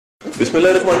بسم اللہ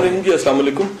الرحمن الرحیم جی، السلام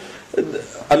علیکم۔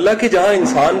 اللہ کے جہاں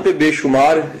انسان پہ بے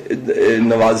شمار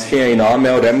نوازشیں ہیں، انعام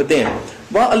ہیں اور رحمتیں ہیں،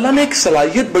 وہاں اللہ نے ایک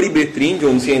صلاحیت بڑی بہترین جو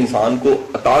ان سے انسان کو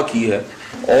عطا کی ہے،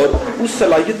 اور اس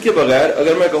صلاحیت کے بغیر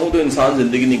اگر میں کہوں تو انسان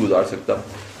زندگی نہیں گزار سکتا۔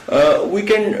 we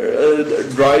can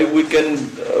drive, we can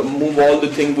move all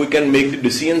the things, we can make the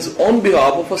decisions on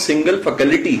behalf of a single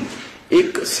faculty۔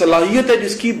 ایک صلاحیت ہے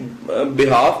جس کی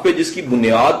بہاف پہ، جس کی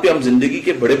بنیاد پہ ہم زندگی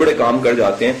کے بڑے بڑے کام کر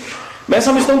جاتے ہیں۔ میں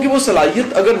سمجھتا ہوں کہ وہ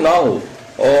صلاحیت اگر نہ ہو،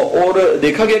 اور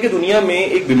دیکھا گیا کہ دنیا میں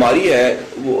ایک بیماری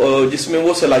ہے جس میں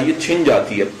وہ صلاحیت چھن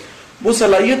جاتی ہے، وہ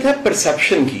صلاحیت ہے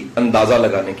پرسیپشن کی، اندازہ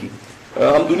لگانے کی۔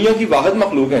 ہم دنیا کی واحد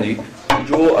مخلوق ہیں جی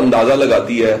جو اندازہ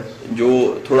لگاتی ہے، جو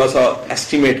تھوڑا سا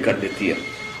ایسٹیمیٹ کر دیتی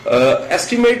ہے۔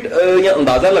 ایسٹیمیٹ یا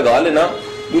اندازہ لگا لینا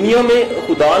دنیا میں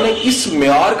خدا نے اس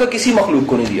معیار کا کسی مخلوق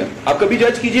کو نہیں دیا۔ آپ کبھی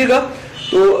جج کیجئے گا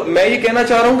تو میں یہ کہنا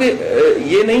چاہ رہا ہوں کہ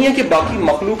یہ نہیں ہے کہ باقی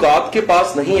مخلوقات کے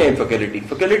پاس نہیں ہے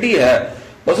فیکلٹی ہے۔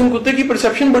 مثلا کتے کی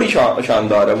پرسیپشن بڑی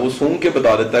شاندار ہے، وہ سونگ کے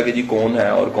بتا دیتا ہے کہ جی کون ہے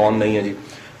اور کون نہیں ہے جی۔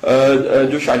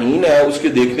 جو شاہین ہے اس کے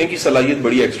دیکھنے کی صلاحیت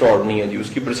بڑی ایکسٹرا آرڈنری ہے جی، اس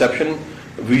کی پرسیپشن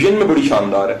ویژن میں بڑی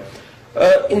شاندار ہے۔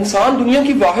 انسان دنیا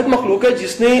کی واحد مخلوق ہے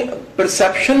جس نے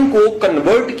پرسیپشن کو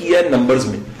کنورٹ کیا ہے نمبرز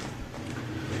میں۔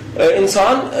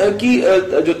 انسان کی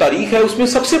جو تاریخ ہے اس میں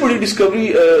سب سے بڑی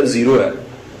ڈسکوری زیرو ہے۔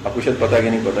 آپ کو شاید پتا ہے کہ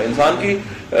نہیں پتا، انسان کی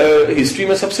ہسٹری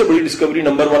میں سب سے بڑی ڈسکوری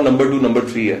نمبر 1، نمبر 2، نمبر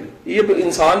 3 ہے۔ یہ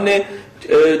انسان نے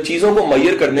چیزوں کو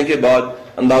میئر کرنے کے بعد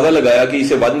اندازہ لگایا کہ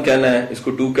اسے 1 کہنا ہے، اس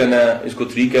کو 2 کہنا ہے، اس کو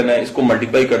 3 کہنا ہے، اس کو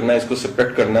ملٹیپلائی کرنا ہے، اس کو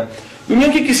سبٹریکٹ کرنا ہے۔ دنیا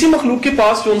کی کسی مخلوق کے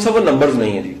پاس جو ان سا وہ نمبرز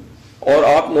نہیں ہیں جی۔ اور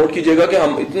آپ نوٹ کیجئے گا کہ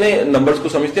ہم اتنے نمبرز کو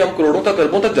سمجھتے ہیں، ہم کروڑوں تک،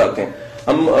 اربوں تک جاتے ہیں،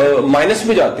 ہم مائنس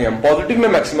میں جاتے ہیں، ہم پازیٹیو میں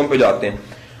میکسیمم پہ جاتے ہیں۔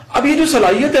 اب یہ جو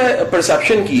صلاحیت ہے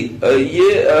پرسیپشن کی،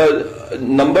 یہ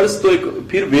نمبرز تو ایک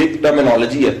پھر ویگ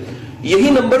ٹرمینالوجی ہے۔ یہی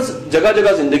نمبرز جگہ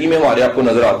جگہ زندگی میں ہمارے آپ کو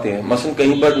نظر آتے ہیں۔ مثلا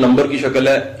کہیں پر نمبر کی شکل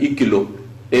ہے 1 کلو،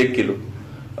 1 کلو،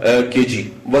 کے جی،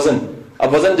 وزن۔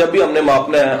 اب وزن جب بھی ہم نے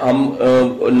ماپنا ہے، ہم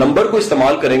نمبر کو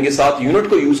استعمال کریں گے، ساتھ یونٹ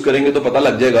کو یوز کریں گے تو پتہ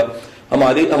لگ جائے گا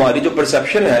ہماری جو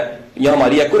پرسیپشن ہے یا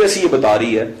ہماری ایکوریسی یہ بتا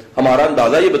رہی ہے، ہمارا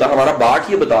اندازہ یہ بتا، ہمارا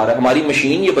باٹ یہ بتا رہا ہے، ہماری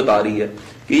مشین یہ بتا رہی ہے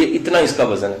کہ یہ اتنا اس کا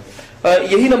وزن ہے۔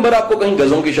 یہی نمبر آپ کو کہیں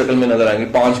گزوں کی شکل میں نظر آئیں گے،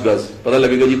 5 گز، پتہ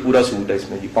لگے گا جی پورا سوٹ ہے اس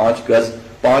میں جی، 5 گز،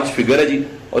 5 فگر ہے جی،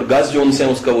 اور گز جو ان سے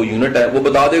اس کا وہ یونٹ ہے، وہ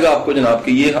بتا دے گا آپ کو جناب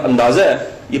کہ یہ اندازہ ہے،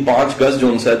 یہ 5 گز جو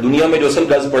ان سے ہے، دنیا میں جو اصل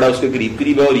گز پڑا ہے اس کے قریب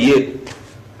قریب ہے۔ اور یہ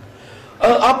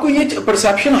آپ کو یہ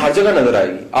پرسیپشن ہر جگہ نظر آئے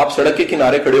گی۔ آپ سڑک کے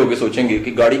کنارے کھڑے ہو کے سوچیں گے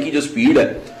کہ گاڑی کی جو سپیڈ ہے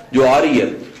جو آ رہی ہے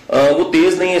وہ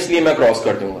تیز نہیں ہے اس لیے میں کراس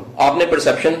کر دوں گا۔ آپ نے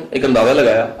پرسیپشن ایک اندازہ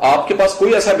لگایا، آپ کے پاس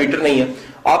کوئی ایسا میٹر نہیں ہے،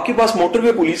 آپ کے پاس موٹر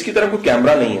وے پولیس کی طرح کوئی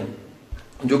کیمرہ نہیں ہے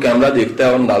جو کیمرہ دیکھتا ہے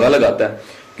اور اندازہ لگاتا ہے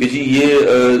کہ جی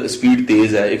یہ سپیڈ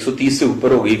تیز ہے، 130 سے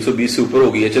اوپر ہو گئی، 120 سے اوپر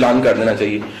ہو گئی ہے، چلان کر دینا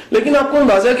چاہیے۔ لیکن آپ کو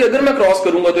اندازہ ہے کہ اگر میں کراس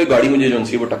کروں گا تو یہ گاڑی مجھے جو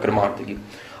سی وہ ٹکر مار دے گی۔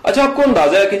 اچھا، آپ کو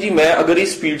اندازہ ہے کہ جی میں اگر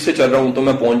اس سپیڈ سے چل رہا ہوں تو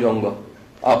میں پہنچ جاؤں گا۔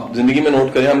 آپ زندگی میں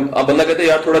نوٹ کریں، آپ بندہ کہتے ہیں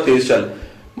یار تھوڑا تیز چل،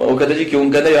 وہ کہتے ہیں جی کیوں؟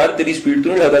 کہتے ہیں یار تیری سپیڈ تو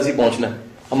نہیں لگتا سی پہنچنا ہے۔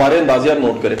 ہمارے اندازے آپ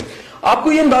نوٹ کریں، آپ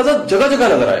کو یہ اندازہ جگہ جگہ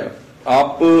نظر آئے گا۔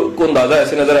 آپ کو اندازہ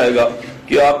ایسے نظر آئے گا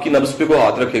کہ آپ کی نبض پہ کوئی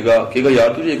ہاتھ رکھے گا، کہے گا یار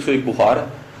تجھے 101 بخار ہے،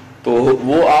 تو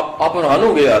وہ آپ حیران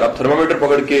ہو گے یار۔ آپ تھرمامیٹر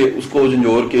پکڑ کے اس کو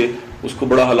جھنجھوڑ کے اس کو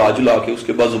بڑا ہلا جلا کے اس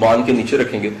کے بعد زبان کے نیچے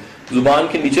رکھیں گے۔ زبان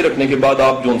کے نیچے رکھنے کے بعد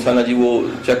آپ جو انسان ہے جی وہ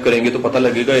چیک کریں گے تو پتہ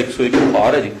لگے گا 101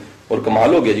 بخار ہے جی، اور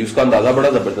کمال ہو گیا جی، اس کا اندازہ بڑا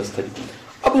زبردست ہے جی۔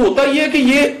 اب ہوتا یہ ہے کہ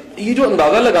یہ جو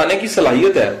اندازہ لگانے کی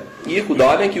صلاحیت ہے یہ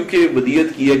خدا نے کیونکہ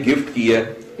ودیعت کی ہے، گفٹ کی ہے،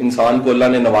 انسان کو اللہ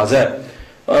نے نوازا ہے۔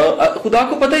 خدا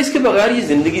کو پتہ ہے اس کے بغیر یہ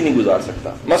زندگی نہیں گزار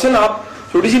سکتا۔ مثلا آپ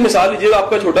چھوٹی سی مثال لیجیے گا، آپ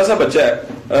کا چھوٹا سا بچہ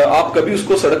ہے، آپ کبھی اس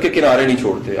کو سڑک کے کنارے نہیں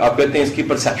چھوڑتے، آپ کہتے ہیں اس کی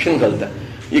پرسیپشن غلط ہے،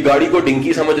 یہ گاڑی کو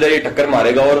ڈنکی سمجھ رہا ہے، یہ ٹکر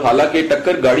مارے گا، اور حالانکہ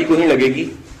ٹکر گاڑی کو نہیں لگے گی،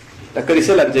 ٹکر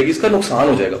اسے لگ جائے گی، اس کا نقصان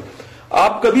ہو جائے گا۔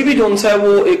 آپ کبھی بھی جو سا ہے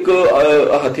وہ ایک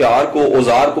ہتھیار کو،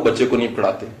 اوزار کو بچے کو نہیں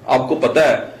پکڑاتے، آپ کو پتہ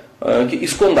ہے کہ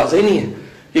اس کو اندازہ ہی نہیں ہے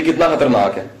کہ کتنا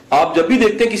خطرناک ہے۔ آپ جب بھی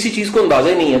دیکھتے ہیں کسی چیز کو اندازہ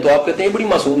ہی نہیں ہے تو آپ کہتے ہیں بڑی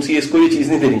معصوم سی ہے، اس کو یہ چیز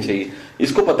نہیں دینی چاہیے،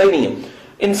 اس کو پتہ ہی نہیں ہے۔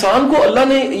 انسان کو اللہ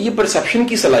نے یہ پرسیپشن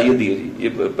کی صلاحیت دی ہے جی،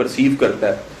 یہ پرسیو کرتا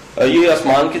ہے، یہ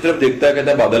آسمان کی طرف دیکھتا ہے،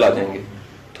 کہتا ہے بادل آ جائیں گے،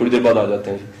 تھوڑی دیر بعد آ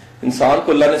جاتے ہیں جی۔ انسان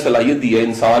کو اللہ نے صلاحیت دی ہے،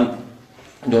 انسان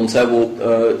جو ان سے وہ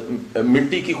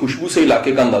مٹی کی خوشبو سے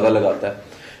علاقے کا اندازہ لگاتا ہے۔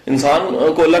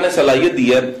 انسان کو اللہ نے صلاحیت دی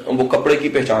ہے، وہ کپڑے کی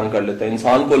پہچان کر لیتا ہے۔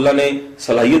 انسان کو اللہ نے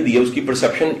صلاحیت دی ہے، اس کی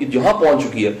پرسیپشن جہاں پہنچ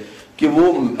چکی ہے کہ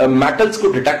وہ میٹلز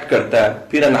کو ڈیٹیکٹ کرتا ہے،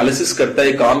 پھر انالیسس کرتا ہے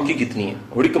یہ کام کی کتنی ہے۔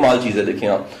 بڑی کمال چیز ہے، دیکھیں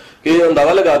آپ کہ اندازہ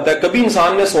لگاتا ہے۔ کبھی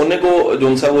انسان نے سونے کو جو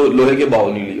ان سے وہ لوہے کے باؤ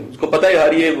نہیں لیا، اس کو پتہ ہے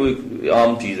یار یہ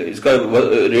عام چیز ہے، اس کا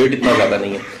ریٹ اتنا زیادہ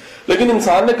نہیں ہے، لیکن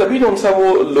انسان نے کبھی جو ان سے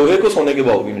وہ لوہے کو سونے کے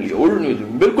باؤ بھی نہیں لیا،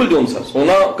 بالکل جو ان سا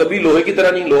سونا کبھی لوہے کی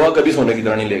طرح نہیں، لوہا کبھی سونے کی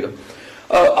طرح نہیں لے گا۔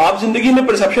 آپ زندگی میں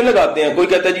پرسپشن لگاتے ہیں, کوئی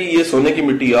کہتا ہے جی یہ سونے کی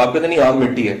مٹی ہے, آپ کہتے ہیں نہیں آپ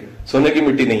مٹی ہے, سونے کی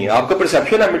مٹی نہیں ہے, آپ کا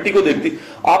پرسپشن ہے مٹی کو دیکھتی.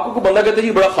 آپ کو بندہ کہتا ہے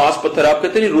جی بڑا خاص پتھر ہے, آپ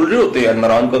کہتے ہیں جی رولرے ہوتے ہیں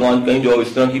نران کگان کہیں جو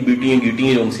اس طرح کی بیٹی ہیں گیٹی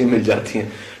ہیں جو ان سے مل جاتی ہیں,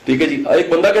 ٹھیک ہے جی. ایک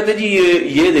بندہ کہتا ہے جی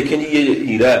یہ دیکھیں جی یہ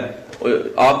ہیرا ہے,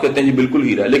 آپ کہتے ہیں جی بالکل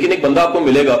ہیرا ہے. لیکن ایک بندہ آپ کو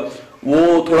ملے گا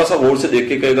وہ تھوڑا سا غور سے دیکھ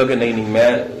کے کہے گا کہ نہیں میں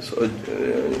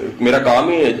میرا کام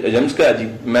ہی ایجمس کا ہے جی,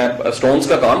 میں سٹونز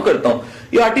کا کام کرتا ہوں,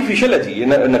 یہ آرٹیفیشل ہے جی, یہ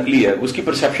نقلی ہے. اس کی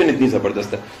پرسپشن اتنی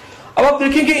زبردست ہے. اب آپ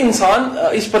دیکھیں کہ انسان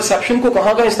اس پرسپشن کو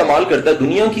کہاں کہاں استعمال کرتا ہے.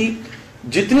 دنیا کی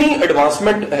جتنی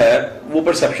ایڈوانسمنٹ ہے وہ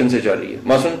پرسپشن سے چل رہی ہے.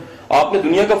 مثلا آپ نے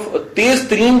دنیا کا تیز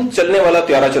ترین چلنے والا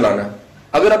طیارہ چلانا ہے,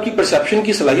 اگر آپ کی پرسپشن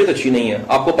کی صلاحیت اچھی نہیں ہے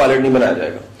آپ کو پائلٹ نہیں بنایا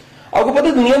جائے گا. آپ کو پتہ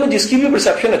ہے دنیا میں جس کی بھی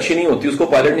پرسپشن اچھی نہیں ہوتی اس کو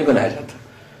پائلٹ نہیں بنایا جاتا.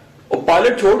 اور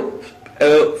پائلٹ چھوڑ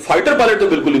فائٹر پائلٹ تو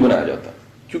بالکل نہیں بنایا جاتا,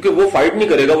 کیونکہ وہ فائٹ نہیں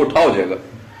کرے گا, وہ اٹھا ہو جائے گا.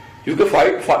 کیونکہ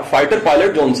فائٹر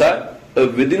پائلٹ جو سا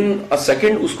ود ان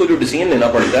سیکنڈ اس کو جو ڈیسیژن لینا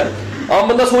پڑتا ہے عام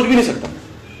بندہ سوچ بھی نہیں سکتا.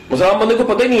 مثلا عام بندے کو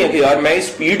پتہ ہی نہیں ہے کہ یار میں اس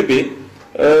سپیڈ پہ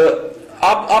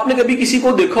آپ نے کبھی کسی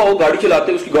کو دیکھا ہو گاڑی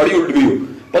چلاتے اس کی گاڑی الٹ گئی ہو,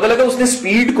 پتہ لگا اس نے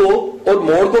سپیڈ کو اور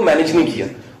موڑ کو مینج نہیں کیا,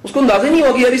 اس کو اندازہ نہیں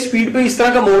ہوگا یار اس سپیڈ پہ اس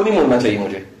طرح کا موڑ نہیں موڑنا چاہیے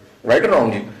مجھے, رائٹ اور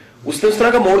رانگ جی. اس نے اس طرح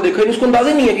کا موڑ دیکھا, اس کو اندازہ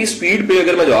نہیں ہے کہ سپیڈ پہ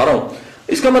اگر میں جا رہا ہوں,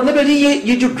 اس کا مطلب ہے جی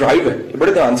یہ جو ڈرائیو ہے,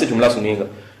 بڑے دھیان سے جملہ سنیے گا,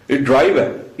 یہ ڈرائیو ہے,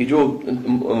 یہ جو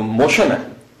موشن ہے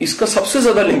اس کا سب سے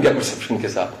زیادہ لنک ہے پرسپشن کے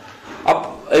ساتھ. اب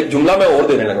ایک جملہ میں اور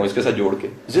دینے لگا ہوں اس کے ساتھ جوڑ کے,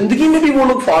 زندگی میں بھی وہ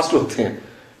لوگ فاسٹ ہوتے ہیں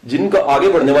جن کا آگے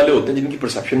بڑھنے والے ہوتے ہیں جن کی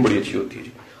پرسپشن بڑی اچھی ہوتی ہے جی.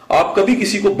 آپ کبھی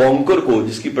کسی کو بونکر کو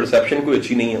جس کی پرسپشن کوئی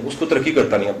اچھی نہیں ہے اس کو ترقی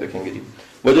کرتا نہیں آپ دیکھیں گے جی.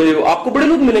 وجہ یہ آپ کو بڑے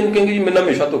لوگ ملیں گے کہیں گے جی میں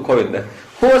ہمیشہ دھوکا ہوتا ہے,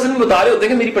 وہ اصل میں بتا رہے ہوتے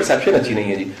ہیں کہ میری پرسپشن اچھی نہیں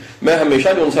ہے جی, میں ہمیشہ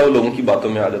جو ان سا وہ لوگوں کی باتوں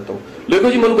میں آ جاتا ہوں.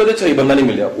 لیکن جی من کہتے صحیح بندہ نہیں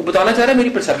ملیا, وہ بتانا چاہ رہا ہے میری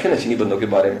پرسپشن اچھی نہیں بندوں کے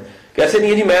بارے میں. کیسے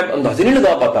نہیں ہے جی, میں اندازے نہیں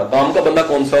لگا پاتا کام کا بندہ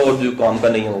کون سا اور جو کام کا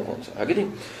نہیں ہے وہ کون سا ہے جی.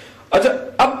 اچھا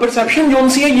اب پرسپشن جو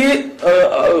سی ہے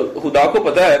یہ خدا کو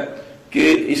پتا ہے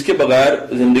کہ اس کے بغیر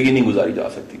زندگی نہیں گزاری جا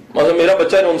سکتی. مطلب میرا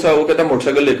بچہ جو سا وہ کہتا ہے موٹر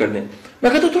سائیکل لے کر دیں, میں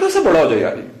کہتا ہوں تھوڑا سا بڑا ہو جائے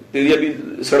یار, تیری ابھی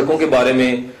سڑکوں کے بارے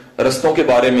میں, رستوں کے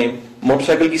بارے میں, موٹر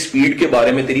سائیکل کی سپیڈ کے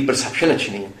بارے میں تیری پرسپشن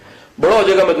اچھی نہیں ہے, بڑا ہو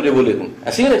جائے گا میں تجھے وہ لے دوں.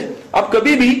 ایسے ہی نا جی, آپ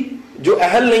کبھی بھی جو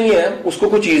اہل نہیں ہے اس کو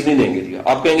کوئی چیز نہیں دیں گے.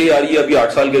 آپ کہیں گے یار یہ ابھی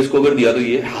 8 سال کے اس کو اگر دیا تو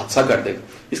یہ حادثہ کر دے گا,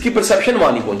 اس کی پرسپشن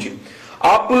وہاں نہیں پہنچی.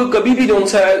 آپ کبھی بھی جو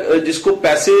سا ہے جس کو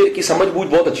پیسے کی سمجھ بوجھ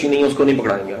بہت اچھی نہیں ہے اس کو نہیں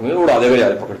پکڑائیں گے, ہمیں اڑا دے گا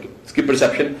یار پکڑ کے, اس کی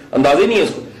پرسپشن اندازے نہیں ہے, اس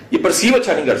کو یہ پرسیو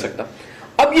اچھا نہیں کر سکتا.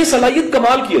 اب یہ صلاحیت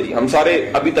کمال کی ہے جی, ہم سارے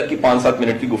ابھی تک کی 5-7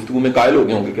 منٹ کی گفتگو میں قائل ہو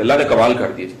گئے ہوں گے کہ اللہ نے کمال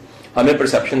کر دیا جی, ہمیں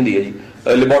پرسپشن دی ہے جی.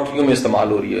 لیبارٹریوں میں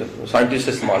استعمال ہو رہی ہے, سائنٹسٹ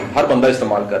استعمال, ہر بندہ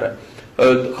استعمال کر رہا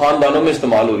ہے, خاندانوں میں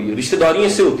استعمال ہو رہی ہے, رشتہ داریاں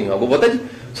اس سے ہوتی ہیں, آپ کو پتہ ہے جی,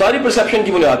 ساری پرسپشن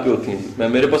کی بنیاد پہ ہوتی ہیں جی.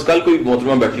 میرے پاس کل کوئی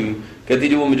محترمہ بیٹھی ہوئی کہتی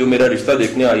جی وہ جو میرا رشتہ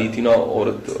دیکھنے آئی تھی نا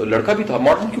عورت, لڑکا بھی تھا,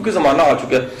 ماڈرن کیونکہ زمانہ آ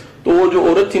چکا ہے, تو وہ جو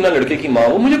عورت تھی نا لڑکے کی ماں,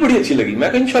 وہ مجھے بڑی اچھی لگی. میں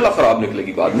کہ انشاءاللہ خراب نکلے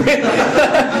گی بعد میں.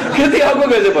 کہتی آپ کو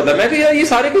کیسے پتا؟ میں کہ یار یہ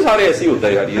سارے کے سارے ایسے ہی ہوتا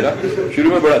ہے یار, یہ نا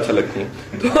شروع میں بڑا اچھا لگتی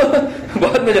ہیں تو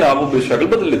بعد میں جناب وہ شکل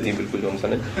بدل لیتی ہیں بالکل جو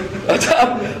انسان ہے. اچھا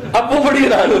اب وہ بڑی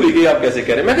حیران ہو رہی کہ آپ کیسے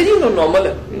کہہ رہے ہیں. میں کہ جی نارمل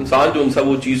ہے, انسان جو انسان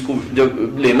وہ چیز کو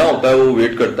جب لینا ہوتا ہے وہ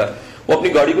ویٹ کرتا ہے. وہ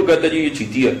اپنی گاڑی کو کہتا ہے جی یہ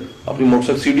چیتی ہے, اپنی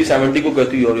موٹر سائیکل CD70 کو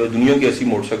کہتی ہے اور دنیا کی ایسی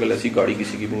موٹر سائیکل ایسی گاڑی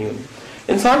کسی کی بھی نہیں ہوتی.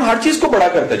 انسان ہر چیز کو بڑا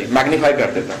کرتا ہے جی, میگنیفائی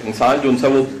کر دیتا ہے. انسان جو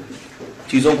انسان وہ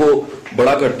چیزوں کو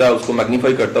بڑا کرتا ہے, اس کو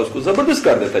میگنیفائی کرتا ہے, اس کو زبردست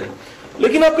کر دیتا ہے جی.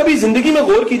 لیکن آپ کبھی زندگی میں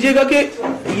غور کیجئے گا کہ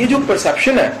یہ جو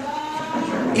پرسپشن ہے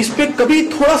اس پہ کبھی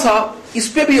تھوڑا سا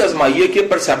اس پہ بھی آزمائیے کہ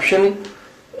پرسپشن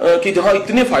کی جہاں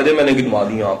اتنے فائدے میں نے گنوا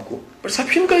دیے آپ کو,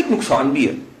 پرسپشن کا ایک نقصان بھی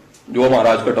ہے جو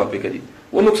ہمارا آج کا ٹاپک ہے جی.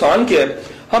 وہ نقصان کیا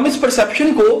ہے؟ ہم اس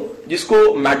پرسپشن کو جس کو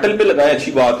میٹل پہ لگائیں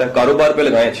اچھی بات ہے, کاروبار پہ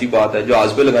لگائیں اچھی بات ہے,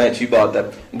 جہاز پہ لگائیں اچھی بات ہے,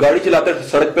 گاڑی چلاتے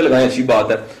سڑک پہ لگائیں اچھی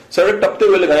بات ہے, سڑک ٹپتے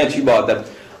ہوئے لگائیں اچھی بات ہے,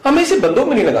 ہمیں اسے بندوں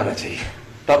میں نہیں لگانا چاہیے.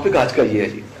 ٹاپک آج کا یہ ہے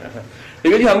جی.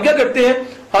 ٹھیک ہے جی, ہم کیا کرتے ہیں,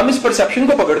 ہم اس پرسپشن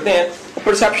کو پکڑتے ہیں اور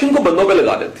پرسپشن کو بندوں پہ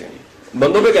لگا دیتے ہیں.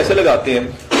 بندوں پہ کیسے لگاتے ہیں؟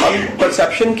 ہم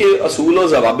پرسپشن کے اصول و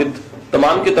ضوابط,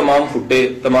 تمام کے تمام فٹے,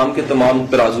 تمام کے تمام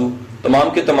ترازو, تمام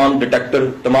کے تمام ڈیٹیکٹر,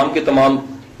 تمام کے تمام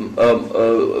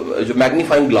جو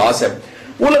میگنیفائنگ گلاس ہے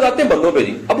وہ لگاتے ہیں بندوں پہ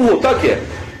جی. اب ہوتا کیا ہے,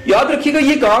 یاد رکھیے گا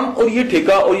یہ کام اور یہ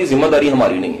ٹھیکہ اور یہ ذمہ داری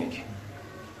ہماری نہیں ہے جی.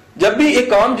 جب بھی ایک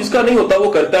کام جس کا نہیں ہوتا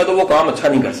وہ کرتا ہے تو وہ کام اچھا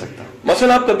نہیں کر سکتا.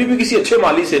 مثلا آپ کبھی بھی کسی اچھے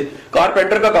مالی سے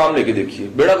کارپینٹر کا کام لے کے دیکھیے,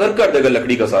 بیڑا گھر کر دے گا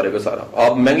لکڑی کا سارے کا سارا.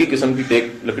 آپ مہنگی قسم کی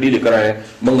ٹیک لکڑی لے کر آئے ہیں,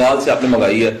 بنگال سے آپ نے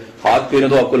منگائی ہے, ہاتھ پھیرے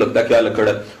تو آپ کو لگتا ہے کیا لکڑ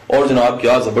ہے, اور جناب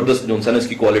کیا زبردست جو اس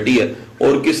کی کوالٹی ہے,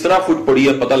 اور کس طرح فٹ پڑی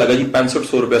ہے پتہ لگا جی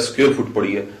 6500 روپے اسکوائر فٹ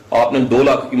پڑی ہے, آپ نے 2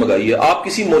 لاکھ کی منگائی ہے. آپ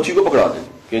کسی موچی کو پکڑا دیں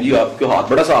کہ جی آپ کے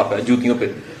ہاتھ بڑا صاف ہے جوتیوں پہ,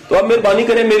 تو آپ مہربانی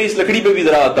کریں میری اس لکڑی پہ بھی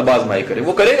ذرا تبازمائی کریں.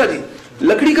 وہ کرے گا جی,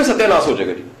 لکڑی کا ستیہ ناش ہو جائے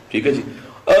گا جی. ٹھیک ہے جی.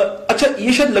 اچھا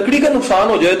یہ شاید لکڑی کا نقصان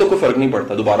ہو جائے تو کوئی فرق نہیں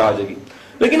پڑتا, دوبارہ آ جائے گی.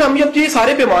 لیکن ہم جب یہ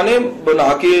سارے پیمانے بنا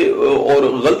کے اور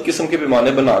غلط قسم کے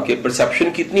پیمانے بنا کے پرسیپشن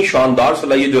کی اتنی شاندار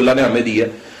صلاحیت جو اللہ نے ہمیں دی ہے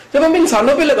جب ہم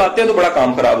انسانوں پہ لگاتے ہیں تو بڑا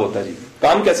کام خراب ہوتا ہے جی.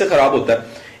 کام کیسے خراب ہوتا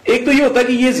ہے؟ ایک تو یہ ہوتا ہے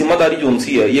کہ یہ ذمہ داری جو ان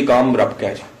سی ہے یہ کام رب کا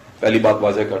ہے جی. پہلی بات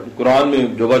واضح کر دوں, قرآن میں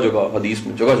جگہ جگہ, حدیث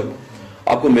میں جگہ جگہ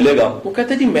آپ کو ملے گا, وہ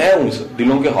کہتے ہیں جی میں ہوں اس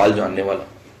دلوں کے حال جاننے والا.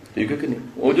 ٹھیک ہے کہ نہیں؟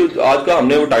 وہ جو آج کا ہم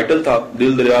نے وہ ٹائٹل تھا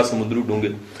دل دریا سمندر ڈونگے,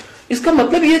 اس کا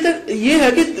مطلب یہ ہے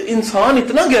کہ انسان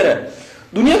اتنا گہرا ہے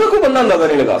دنیا کا کوئی بندہ اندازہ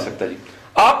نہیں لگا سکتا جی.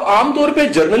 آپ عام طور پہ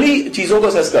جرنلی چیزوں کو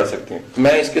اسیس کر سکتے ہیں,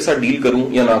 میں اس کے ساتھ ڈیل کروں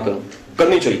یا نہ کروں,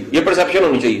 کرنی چاہیے, یہ پرسیپشن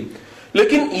ہونی چاہیے.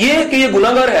 لیکن یہ کہ یہ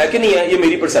گناہ گار ہے کہ نہیں ہے یہ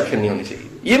میری پرسیپشن نہیں ہونی چاہیے.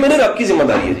 یہ میرے رب کی ذمہ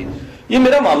داری ہے جی, یہ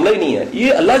میرا معاملہ ہی نہیں ہے,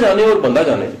 یہ اللہ جانے اور بندہ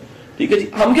جانے. ٹھیک ہے جی.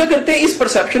 ہم کیا کرتے ہیں اس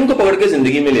پرسیپشن کو پکڑ کے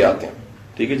زندگی میں لے آتے ہیں.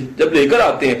 ٹھیک ہے جی. جب لے کر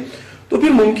آتے ہیں تو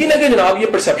پھر ممکن ہے کہ جناب یہ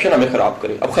پرسیپشن ہمیں خراب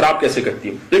کرے. اب خراب کیسے کرتی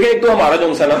ہے؟ دیکھیں ایک تو ہمارا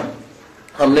جو نا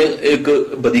ہم نے ایک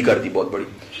بدی کر دی بہت بڑی,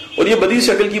 اور یہ بدی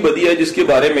شکل کی بدی ہے جس کے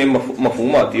بارے میں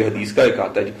مفہوم آتی ہے, حدیث کا ایک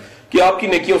آتا ہے جی کہ آپ کی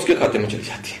نیکیاں اس کے کھاتے میں چلی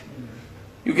جاتی ہیں,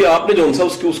 کیونکہ آپ نے جو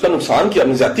اس کا نقصان کیا, آپ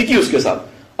نے زیادتی کی اس کے ساتھ,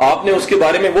 آپ نے اس کے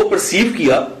بارے میں وہ پرسیو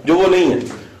کیا جو وہ نہیں ہے,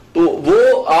 تو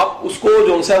وہ آپ اس کو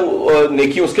جو سا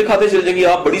نیکی اس کے کھاتے چل جائیں گی.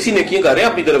 آپ بڑی سی نیکیاں کر رہے ہیں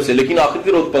اپنی طرف سے, لیکن آخر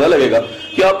کے روز پتہ لگے گا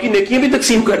کہ آپ کی نیکیاں بھی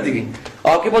تقسیم کر دی گئی,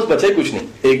 آپ کے پاس بچا ہی کچھ نہیں.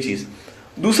 ایک چیز.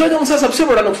 دوسرا جو سا سب سے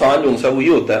بڑا نقصان جو سا وہ یہ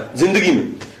ہوتا ہے زندگی میں,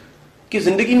 کہ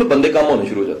زندگی میں بندے کام ہونے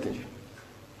شروع ہو جاتے ہیں جی.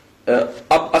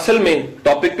 اب اصل میں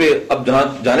ٹاپک پہ اب جہاں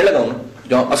جانے لگا ہوں نا,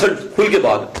 جہاں اصل کھل کے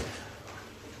بعد,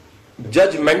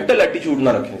 ججمنٹل ایٹیچیوڈ نہ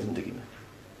رکھیں زندگی میں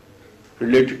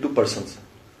related two persons.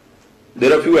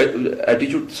 There are few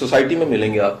ایٹیچیوڈ society میں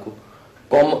ملیں گے آپ کو,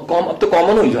 اب تو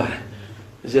کامن ہو جا رہا ہے.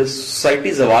 جب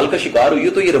سوسائٹی زوال کا شکار ہوئی ہے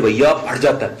تو یہ رویہ بڑھ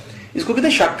جاتا ہے, اس کو کہتے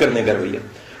ہیں شک کرنے کا رویہ.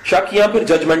 شک یا پھر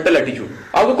ججمنٹل ایٹیچیوڈ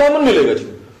آپ کو کامن ملے گا جی.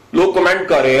 لوگ کمنٹ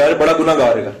کر رہے ہیں یار بڑا گناہ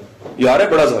گار ہے, یار ہے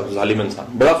بڑا ظالم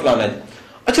انسان, بڑا فلانا ہے.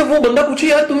 اچھا وہ بندہ پوچھے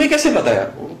یار تمہیں کیسے پتا یار؟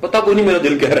 پتا کوئی نہیں, میرا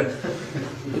دل کہہ رہا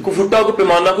ہے. کوئی فٹا کو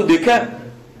پیمانہ کو دیکھا ہے؟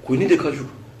 کوئی نہیں دیکھا. جو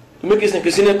تمہیں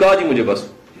کسی نے کہا جی مجھے بس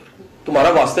تمہارا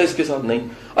واسطہ اس کے ساتھ نہیں.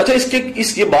 اچھا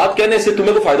اس یہ بات کہنے سے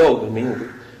تمہیں کوئی فائدہ ہوگا؟ نہیں ہوگا.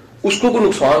 اس کو کوئی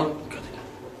نقصان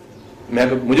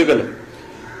مجھے غلط.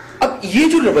 اب یہ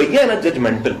جو رویہ ہے نا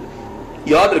ججمنٹل,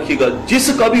 یاد رکھیے گا جس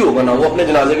کا بھی ہوگا نا وہ اپنے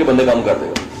جنازے کے بندے کام کر دے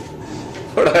گا.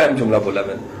 بڑا اہم جملہ بولا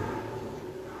میں نے.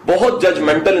 بہت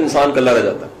ججمنٹل انسان کلا رہ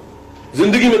جاتا ہے,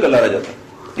 زندگی میں کلا رہ جاتا ہے.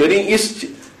 یعنی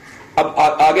اب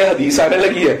آگے حدیث آنے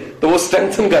لگی ہے تو وہ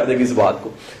اسٹرینتھن کر دے گی اس بات کو.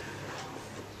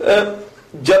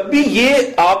 جب بھی یہ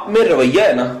آپ میں رویہ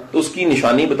ہے نا تو اس کی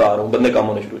نشانی بتا رہا ہوں, بندے کام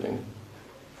ہونے شروع ہو جائیں گے.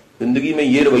 زندگی میں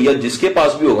یہ رویہ جس کے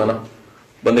پاس بھی ہوگا نا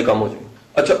بندے کام ہو جائیں گے.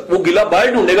 اچھا وہ گلا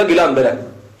باہر ڈھونڈے گا, گلا اندر ہے.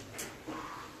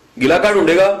 گلا کہاں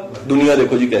ڈھونڈے گا؟ دنیا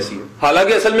دیکھو جی کیسی ہے.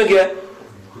 حالانکہ اصل میں کیا ہے,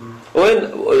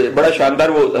 بڑا شاندار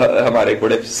وہ ہمارے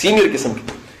بڑے سینئر قسم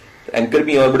کے اینکر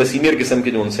بھی ہیں اور بڑے سینئر قسم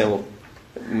کے جو ان سے وہ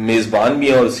میزبان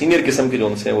بھی ہیں اور سینئر قسم کے جو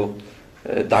ان سے وہ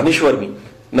دانشور بھی,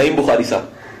 نعیم بخاری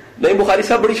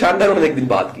صاحب بڑی شاندار انہوں نے ایک دن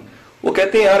بات کی. وہ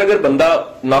کہتے ہیں یار اگر بندہ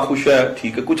ناخوش ہے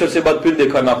ٹھیک ہے, کچھ عرصے بعد پھر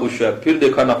دیکھا ناخوش ہے, پھر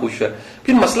دیکھا ناخوش ہے,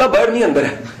 پھر مسئلہ باہر نہیں اندر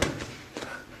ہے,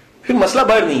 پھر مسئلہ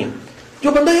باہر نہیں ہے.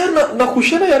 جو بندہ یار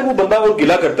ناخوش ہے نا یار, وہ بندہ وہ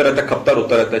گلا کرتا رہتا ہے, کھپتا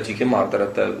روتا رہتا ہے, چیخیں مارتا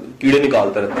رہتا ہے, کیڑے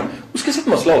نکالتا رہتا ہے, اس کے ساتھ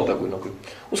مسئلہ ہوتا ہے کوئی نہ کوئی.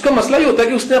 اس کا مسئلہ یہ ہوتا ہے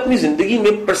کہ اس نے اپنی زندگی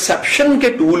میں پرسیپشن کے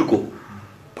ٹول کو,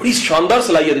 بڑی شاندار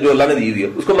صلاحیت جو اللہ نے دی ہوئی ہے,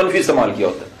 اس کو منفی استعمال کیا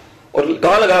ہوتا ہے. اور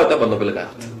کہاں لگایا ہوتا ہے؟ بندوں پہ لگایا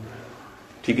ہوتا ہے.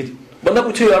 ٹھیک ہے جی. بندہ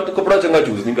پوچھے یار تو کپڑا چنگا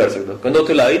چوز نہیں کر سکتا, کہنا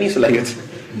اتنے لائی نہیں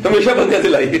صلاحیت, ہمیشہ بندے سے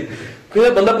لائی ہے.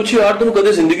 بندہ پوچھے یار تم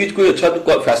کدے زندگی کوئی اچھا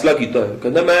فیصلہ کیتا ہے,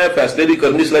 کہنا میں فیصلے بھی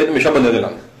کرنے صلاحیت ہمیشہ بندے سے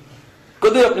لانا,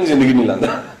 کدے اپنی زندگی نہیں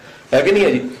لانا ہے کہ نہیں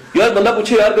ہے جی. یار بندہ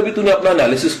پوچھے یار کبھی تو نے اپنا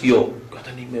انالیسس کیا ہو,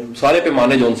 کہتا نہیں میں سارے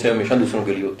پیمانے جو ان سے ہمیشہ دوسروں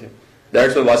کے لیے ہوتے ہیں.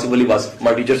 That's why واسف Ali واسف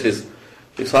my teacher Cs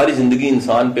کہ ساری زندگی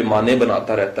انسان پیمانے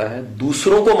بناتا رہتا ہے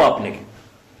دوسروں کو ماپنے کے,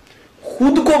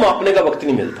 خود کو ماپنے کا وقت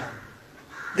نہیں ملتا.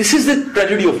 دس is the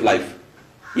tragedy of life.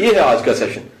 یہ ہے آج کا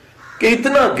سیشن کہ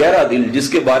اتنا گہرا دل جس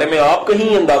کے بارے میں آپ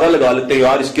کہیں اندازہ لگا لیتے ہیں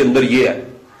یار اس کے اندر یہ ہے,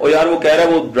 اور یار وہ کہہ رہا ہے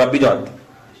وہ رب ہی جانتا,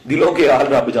 دلوں کے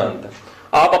حال رب جانتا ہے.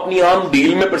 آپ اپنی عام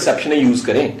ڈیل میں پرسیپشن یوز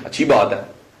کریں, اچھی بات ہے.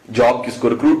 جاب کس کو,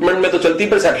 ریکروٹمنٹ میں تو چلتی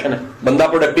پرسیپشن ہے, بندہ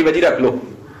پروڈکٹیو ہے جی رکھ لو,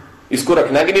 اس کو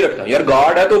رکھنا ہے کہ نہیں رکھنا. یار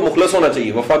گارڈ ہے تو مخلص ہونا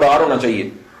چاہیے, وفادار ہونا چاہیے,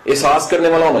 احساس کرنے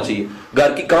والا ہونا چاہیے.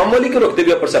 گھر کی کام والی کو رکھتے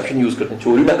بھی آپ پرسیپشن یوز کرتے ہیں,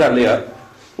 چوری نہ کر لے یار,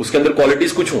 اس کے اندر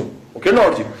کوالٹیز کچھ ہوں, اوکے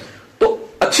ناٹ جی, تو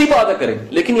اچھی بات ہے کریں.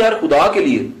 لیکن یار خدا کے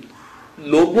لیے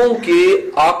لوگوں کے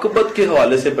عاقبت کے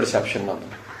حوالے سے پرسیپشن نہ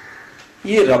بنائیں,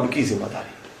 یہ رب کی ذمہ داری.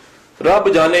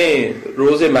 رب جانے,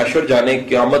 روز محشر جانے,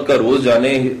 قیامت کا روز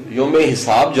جانے, یوم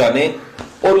حساب جانے,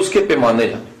 اور اس کے پیمانے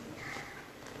جانے.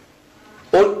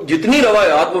 اور جتنی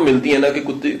روایات وہ ملتی ہیں نا کہ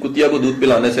کتیا کو دودھ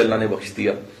پلانے سے اللہ نے بخش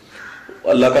دیا,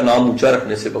 اللہ کا نام اونچا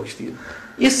رکھنے سے بخش دیا,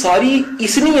 یہ ساری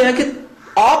اس لیے ہے کہ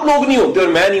آپ لوگ نہیں ہوتے اور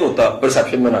میں نہیں ہوتا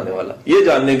پرسپشن بنانے والا یہ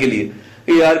جاننے کے لیے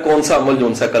کہ یار کون سا عمل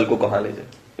جون سا کل کو کہاں لے جائے.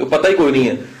 تو پتہ ہی کوئی نہیں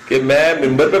ہے کہ میں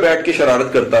ممبر پہ بیٹھ کے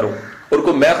شرارت کرتا رہوں اور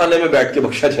کوئی میں خانے میں بیٹھ کے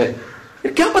بخشا جائے.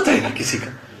 کیا پتہ ہے یار کسی کا,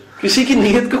 کسی کی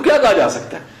نیت کو کیا کہا جا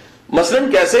سکتا ہے. مثلاً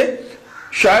کیسے,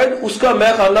 شاید اس کا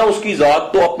میں خانہ اس کی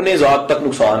ذات تو اپنے ذات تک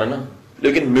نقصان ہے نا,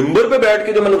 لیکن ممبر پہ بیٹھ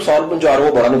کے جو میں نقصان پہنچا رہا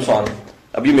ہوں وہ بڑا نقصان ہے.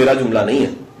 اب یہ میرا جملہ نہیں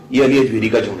ہے, یہ علی اجویری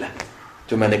کا جملہ ہے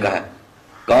جو میں نے کہا ہے.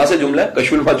 کہاں سے جملہ ہے؟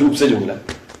 کشف المحجوب سے جملہ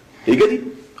ہے. ٹھیک ہے جی.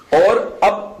 اور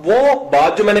اب وہ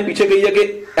بات جو میں نے پیچھے کہی ہے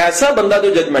کہ ایسا بندہ جو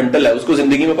ججمنٹل ہے اس کو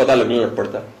زندگی میں پتہ لگنے لگ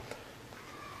پڑتا ہے,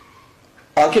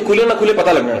 آنکھیں کھلے نہ کھلے پتہ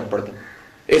لگنے لگ پڑتا ہے,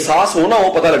 احساس ہونا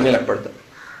ہو پتہ لگنے لگ پڑتا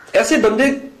ہے. ایسے بندے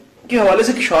کے حوالے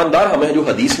سے شاندار ہمیں جو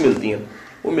حدیث ملتی ہیں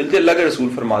وہ ملتے اللہ کے رسول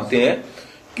فرماتے ہیں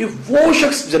کہ وہ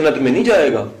شخص جنت میں نہیں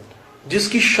جائے گا جس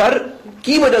کی شر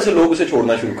کی وجہ سے لوگ اسے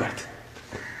چھوڑنا شروع کرتے,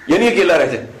 یعنی اکیلا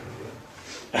رہتے.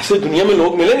 ایسے دنیا میں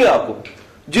لوگ ملیں گے آپ کو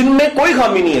جن میں کوئی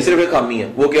خامی نہیں ہے, صرف ایک خامی ہے,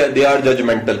 وہ کیا ہے؟ They are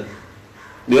judgmental.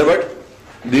 They are what?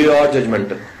 They are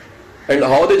judgmental. And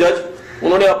how they جج؟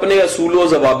 انہوں نے اپنے اصول و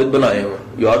ضوابط بنائے ہوئے.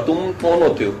 یار تم کون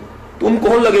ہوتے ہو, تم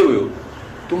کون لگے ہوئے ہو,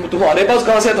 تمہارے پاس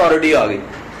کہاں سے اتھارٹی آ گئی,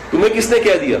 تمہیں کس نے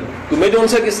کہہ دیا, تمہیں جون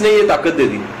سا کس نے یہ طاقت دے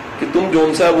دی کہ تم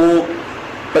جون سا وہ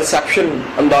پرسیپشن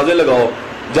اندازے لگاؤ,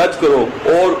 جج کرو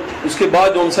اور اس کے بعد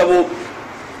جون سا وہ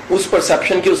اس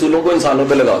پرسیپشن کے اصولوں کو انسانوں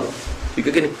پہ لگا دو. ٹھیک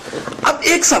ہے کہ نہیں. اب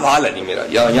ایک سوال ہے نہیں میرا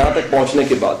یہاں تک پہنچنے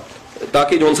کے بعد,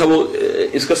 تاکہ جون سا وہ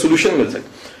اس کا سولوشن مل سکے.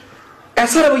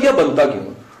 ایسا رویہ بنتا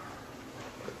کیوں؟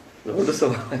 زبردست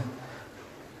سوال ہے.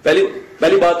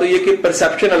 پہلی بات تو یہ کہ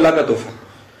پرسیپشن اللہ کا تحفہ.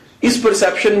 اس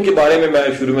پرسیپشن کے بارے میں میں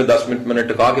شروع میں 10 منٹ میں نے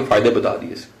ٹکا کے فائدے بتا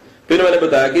دیے. پھر میں نے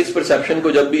بتایا کہ اس پرسیپشن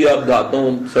کو جب بھی آپ دھاتوں,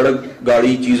 سڑک,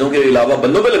 گاڑی, چیزوں کے علاوہ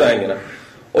بندوں پہ لگائیں گے نا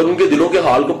اور ان کے دلوں کے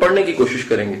حال کو پڑھنے کی کوشش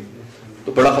کریں گے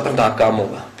تو بڑا خطرناک کام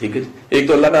ہوگا. ٹھیک ہے, ایک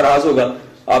تو اللہ ناراض ہوگا,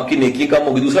 آپ کی نیکی کم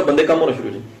ہوگی, دوسرا بندے کم ہونا شروع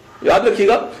ہو جائیں. یاد رکھیے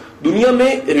گا دنیا میں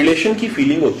ریلیشن کی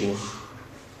فیلنگ ہوتی ہے,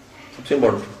 سب سے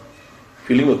امپورٹنٹ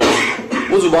فیلنگ ہوتی ہے.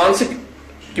 وہ زبان سے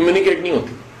کمیونیکیٹ نہیں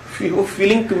ہوتی, وہ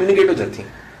فیلنگ کمیونیکیٹ ہو جاتی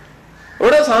ہے.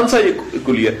 بڑا آسان سا یہ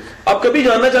کلیہ ہے. آپ کبھی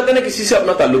جاننا چاہتے ہیں نا کسی سے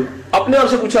اپنا تعلق, اپنے آپ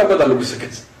سے پوچھا آپ کا تعلق کس سے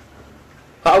کیسے,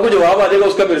 آپ کو جواب آ جائے گا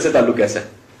اس کا میرے سے تعلق کیسا ہے.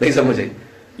 نہیں سمجھے,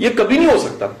 یہ کبھی نہیں ہو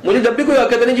سکتا. مجھے جب بھی کوئی آ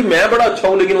کہتا نہیں جی میں بڑا اچھا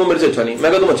ہوں لیکن وہ میرے سے اچھا نہیں, میں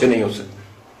کہا تم اچھے نہیں ہو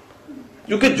سکتے.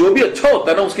 کیونکہ جو بھی اچھا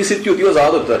ہوتا ہے نا اس کی صرف ہوتی ہے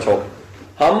آزاد ہوتا ہے اچھا ہو.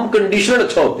 ہم کنڈیشنل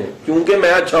اچھا ہوتے ہیں کیونکہ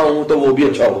میں اچھا ہوں تو وہ بھی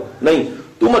اچھا ہو. نہیں,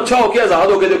 تم اچھا ہو کے آزاد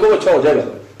ہو کے دیکھو وہ اچھا ہو جائے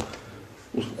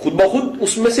گا خود بخود.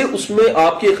 اس میں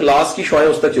آپ کے اخلاص کی شعائیں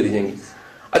اس تک چلی جائیں گی.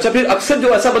 اچھا پھر اکثر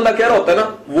جو ایسا بندہ کہہ رہا ہوتا ہے نا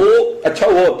وہ اچھا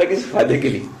ہوا ہوتا ہے کسی فائدے کے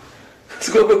لیے, اس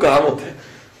کو کوئی کام ہوتا ہے,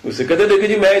 اسے کہتے دیکھیں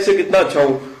جی میں اسے کتنا اچھا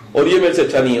ہوں اور یہ میرے سے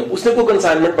اچھا نہیں ہے. اس نے کوئی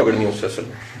کنسائنمنٹ پکڑنی ہے اس سے, اصل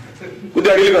میں کوئی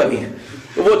دیہڑی لگانی ہے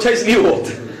تو وہ اچھا اس لیے ہوا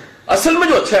ہوتا ہے. اصل میں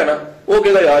جو اچھا ہے نا وہ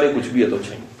کہتا ہے یار یہ کچھ بھی ہے تو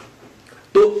اچھا ہی.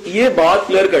 تو یہ بات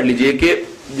کلیئر کر لیجئے کہ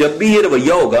جب بھی یہ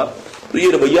رویہ ہوگا تو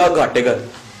یہ رویہ گھاٹے کا.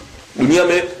 دنیا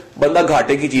میں بندہ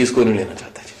گھاٹے کی چیز کو نہیں لینا چاہتا.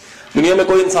 دنیا میں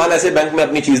کوئی انسان ایسے بینک میں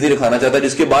اپنی چیز نہیں رکھانا چاہتا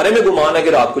جس کے بارے میں گمان ہے کہ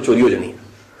رات کو چوری ہو جانی ہے.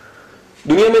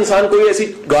 دنیا میں انسان کوئی ایسی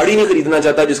گاڑی نہیں خریدنا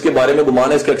چاہتا جس کے بارے میں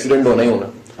گمان ہے اس کا ایکسیڈنٹ ہونا ہی ہونا.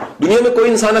 دنیا میں کوئی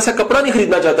انسان ایسا کپڑا نہیں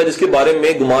خریدنا چاہتا جس کے بارے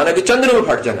میں گمان ہے کہ چند دنوں میں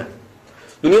پھٹ جانا ہے.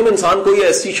 دنیا میں انسان کوئی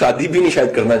ایسی شادی بھی نہیں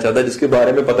شاید کرنا چاہتا جس کے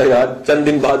بارے میں پتہ ہے یار چند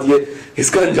دن بعد یہ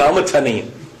اس کا انجام اچھا نہیں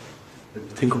ہے.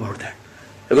 Think about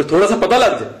that. اگر تھوڑا سا پتہ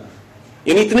لگ جائے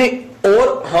یعنی اتنے. اور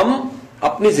ہم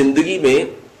اپنی زندگی میں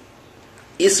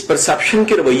اس پرسپشن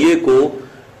کے رویے کو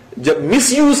جب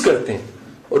مس یوز کرتے ہیں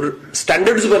اور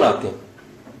سٹینڈرڈز بناتے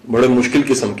ہیں بڑے مشکل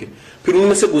قسم کے, پھر ان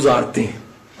میں سے گزارتے ہیں.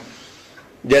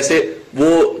 جیسے وہ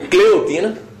کلے ہوتی ہے نا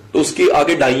تو اس کی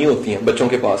آگے ڈائیں ہوتی ہیں بچوں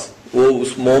کے پاس, وہ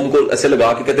اس موم کو ایسے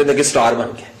لگا کے کہتے ہیں کہ سٹار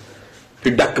بن کے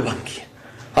پھر ڈک بن کے.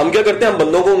 ہم کیا کرتے ہیں, ہم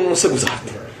بندوں کو ان سے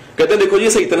گزارتے ہیں, کہتے ہیں دیکھو یہ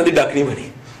صحیح طرح کی ڈک نہیں بنی,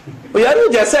 اور یار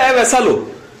وہ جیسا ہے ویسا لو.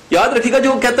 یاد رکھیے گا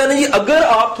جو کہتا ہے نا جی اگر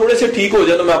آپ تھوڑے سے ٹھیک ہو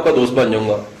جائے تو میں آپ کا دوست بن جاؤں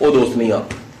گا, وہ دوست نہیں.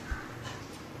 آپ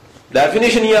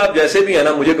ڈیفینیشن یہ آپ جیسے بھی ہے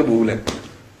نا مجھے قبول ہے.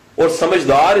 اور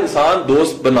سمجھدار انسان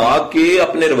دوست بنا کے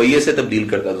اپنے رویے سے تبدیل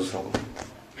کرتا ہے دوسروں کو.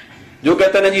 جو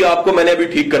کہتا ہے نا جی آپ کو میں نے ابھی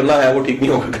ٹھیک کرنا ہے وہ ٹھیک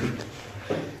نہیں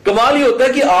ہوگا. کمال یہ ہوتا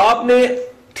ہے کہ آپ نے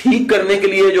ٹھیک کرنے کے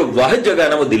لیے جو واحد جگہ ہے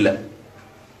نا وہ دل ہے.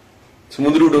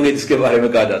 سمندری ڈونگے جس کے بارے میں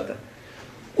کہا جاتا ہے,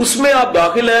 اس میں آپ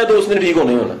داخل ہیں تو اس نے ٹھیک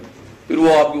ہونا ہی ہونا. پھر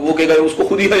وہ کہے گا اس کو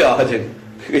خود ہی حیا آ جائے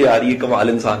کہ یار یہ کمال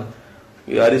انسان,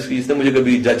 یار اس چیز نے مجھے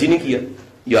کبھی جج ہی نہیں کیا,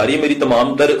 یار یہ میری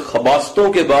تمام تر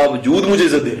خباستوں کے باوجود مجھے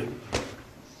عزت دے رہا.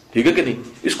 ٹھیک ہے کہ نہیں,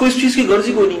 اس کو اس چیز کی غرض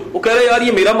ہی کوئی نہیں. وہ کہہ رہا ہے یار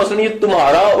یہ میرا مسئلہ نہیں, یہ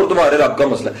تمہارا اور تمہارے رب کا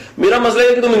مسئلہ ہے. میرا مسئلہ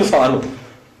ہے کہ تم انسان ہو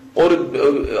اور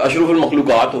اشرف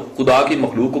المخلوقات ہو, خدا کی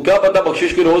مخلوق کو کیا پتا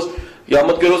بخشش کے روز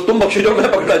قیامت کے روز تم بخشش ہو میں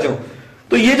پکڑا جاؤں.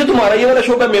 تو یہ جو تمہارا یہ والا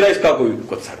شوق ہے میرا اس کا کوئی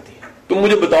کنسرن نہیں ہے. تم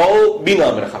مجھے بتاؤ بھی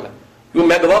نہ میرا خیال ہے کیوں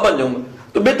میں گواہ بن جاؤں گا.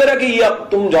 تو بہتر ہے کہ یہ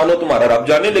تم جانو تمہارا رب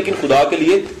جانے، لیکن خدا کے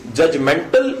لیے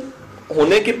ججمنٹل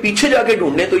ہونے کے پیچھے جا کے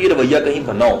ڈھونڈنے تو یہ رویہ کہیں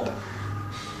بنا ہوتا ہے.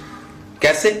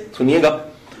 کیسے؟ سنیے گا.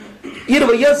 یہ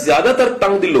رویہ زیادہ تر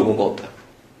تنگ دل لوگوں کا ہوتا ہے.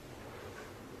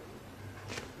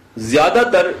 زیادہ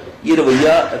تر یہ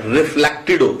رویہ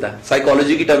ریفلیکٹڈ ہوتا ہے.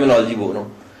 سائیکالوجی کی ٹرمینالوجی بول رہا ہوں.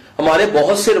 ہمارے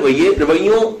بہت سے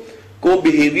رویوں کو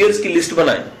بیہیویئرز کی لسٹ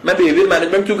بنائیں. میں بیہیویئر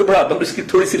مینجمنٹ کیونکہ پڑھاتا ہوں، اس کی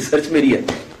تھوڑی سی ریسرچ میری ہے،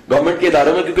 گورنمنٹ کے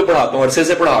اداروں میں کیونکہ پڑھاتا ہوں، عرصے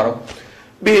سے پڑھا رہا ہوں.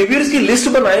 بیہیویئرز کی لسٹ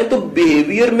بنائیں تو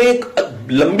بیہیویئر میں ایک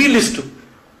لمبی لسٹ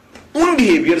ان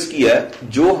بیہیویئرز کی ہے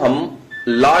جو ہم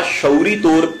لاشعوری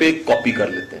طور پہ کاپی کر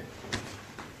لیتے ہیں.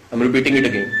 I'm repeating it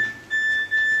again.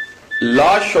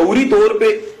 لاشعوری طور پہ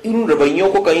ان رویوں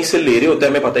کو کہیں سے لے رہے ہوتے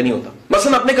ہیں، ہمیں پتہ نہیں ہوتا.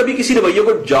 مثلا آپ نے کبھی کسی رویے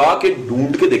کو جا کے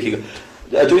ڈھونڈ کے دیکھیے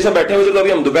گا. جو سب بیٹھے ہوئے تھے،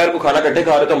 ابھی ہم دوپہر کو کھانا اکٹھے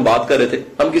کھا رہے تھے، ہم بات کر رہے تھے،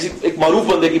 ہم کسی ایک معروف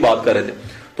بندے کی بات کر رہے تھے،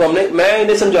 تو میں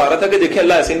انہیں سمجھا رہا تھا کہ دیکھیں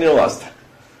اللہ ایسے نہیں نوازتا.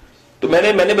 تو میں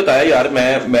نے بتایا یار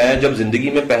میں جب زندگی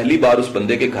میں پہلی بار اس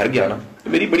بندے کے گھر گیا نا، تو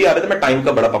میری بڑی عادت ہے، میں ٹائم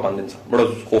کا بڑا پابند انسان، بڑا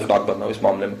خوفناک بننا ہوں اس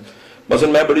معاملے میں. مثلا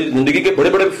میں بڑی زندگی کے بڑے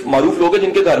بڑے معروف لوگ ہیں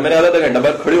جن کے گھر میں نے آدھا گھنٹہ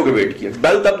بعد کھڑے ہو کے ویٹ کیا،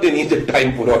 بیل تب دینی جب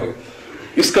ٹائم پورا ہو.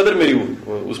 اس قدر میری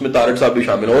اس میں تارٹ صاحب بھی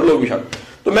شامل ہیں اور لوگ بھی شامل.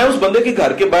 تو میں اس بندے کے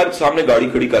گھر کے باہر سامنے گاڑی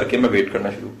کھڑی کر کے میں ویٹ کرنا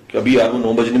شروع کہ ابھی یار وہ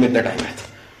 9 بجنے میں اتنا ٹائم ہے،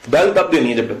 بیل تب دینی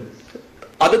ہے جب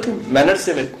عادت مینر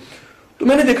سے میں. تو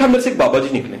میں نے دیکھا میرے سے ایک بابا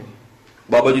جی نکلے.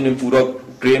 بابا جی نے پورا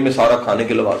ٹرے میں سارا کھانے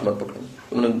کے لوازمات پکڑے،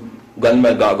 انہوں نے گن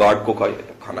میں گارڈ کو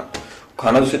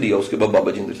کھانا اسے دیا. اس کے بعد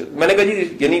بابا جی سے میں نے کہا جی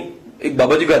یعنی ایک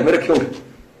بابا جی گھر میں رکھے ہوں گے،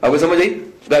 آپ کو سمجھ آئی،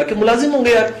 گھر کے ملازم ہوں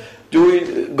گے یار جو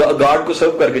گارڈ کو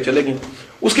سرو کر کے چلے گئے.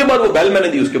 اس کے بعد وہ بیل میں نے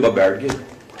دی، اس کے بعد بیٹھ گئے.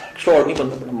 ایکسٹراآرڈنری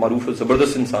بندہ، بڑا معروف ہے،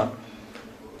 زبردست انسان.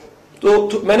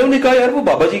 تو میں نے انہیں کہا یار وہ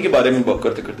بابا جی کے بارے میں بات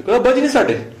کرتے کرتے بابا جی نے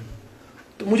ساڈے.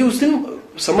 تو مجھے اس دن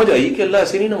سمجھ آئی کہ اللہ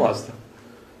ایسے نہیں نوازتا.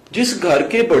 جس گھر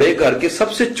کے بڑے گھر کے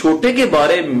سب سے چھوٹے کے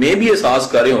بارے میں بھی احساس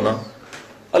کرے ہونا،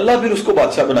 اللہ پھر اس کو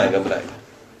بادشاہ بنائے گا.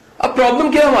 اب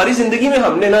پرابلم کیا ہماری زندگی میں،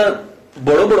 ہم نے نا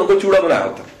بڑوں کو چوڑا بنایا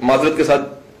ہوتا. معذرت کے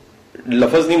ساتھ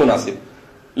لفظ نہیں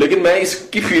مناسب، لیکن میں اس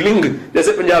کی فیلنگ،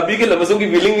 جیسے پنجابی کے لفظوں کی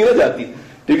فیلنگ نہیں نہ جاتی،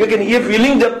 ٹھیک ہے کہ یہ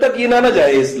فیلنگ جب تک یہ نہ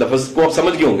جائے اس لفظ کو، آپ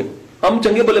سمجھ گئے ہوں گے. ہم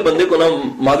چنگے بھلے بندے کو نا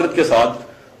معذرت کے ساتھ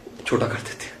چھوٹا کر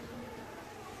دیتے ہیں.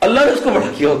 اللہ نے اس کو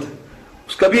بڑا کیا ہوتا ہے،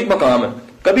 اس کا بھی ایک مقام ہے.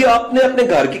 کبھی آپ نے اپنے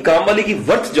گھر کی کام والی کی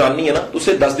ورتھ جاننی ہے نا، تو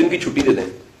اسے 10 دن کی چھٹی دے دیں.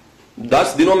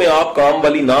 10 دنوں میں آپ کام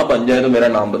والی نہ بن جائے تو میرا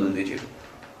نام بدل دیجیے.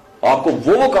 آپ کو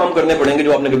وہ کام کرنے پڑیں گے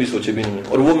جو آپ نے کبھی سوچے بھی نہیں ہے،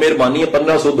 اور وہ مہربانی ہے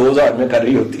 1500 2000 میں کر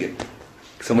رہی ہوتی ہے.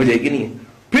 سمجھ آئے گی نہیں ہے.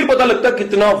 پھر پتہ لگتا ہے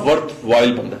کتنا ورتھ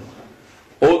وائل بندہ.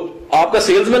 اور آپ کا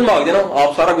سیلز مین بھاگ جائے نا،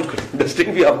 آپ سارا کچھ کریں،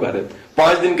 ڈسٹنگ بھی آپ کر رہے.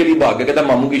 5 دن کے لیے بھاگ گیا، کہتا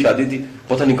ماموں کی شادی تھی،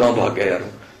 پتہ نہیں کہاں بھاگ گیا یار،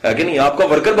 ہے کہ نہیں. آپ کا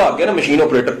ورکر بھاگ گیا نا، مشین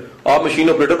آپریٹر، آپ مشین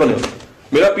آپریٹر بنے ہو.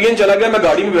 میرا پی این چلا گیا، میں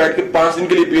گاڑی میں بیٹھ کے 5 دن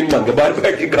کے لیے پی این بن گیا، باہر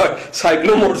بیٹھ کے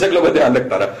سائیکلوں موٹر سائیکلوں کا دھیان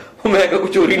رکھتا رہا. میں کہا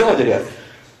کچھ چوری نہ ہو جائے یار.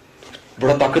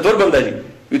 بڑا طاقتور بندہ ہے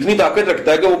جی، اتنی طاقت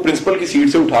رکھتا ہے کہ وہ پرنسپل کی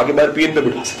سیٹ سے اٹھا کے باہر پی این پہ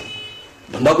بٹھا سکتا.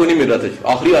 بندہ کوئی نہیں مل رہا تھا جی.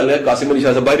 آخری حال ہے قاسم علی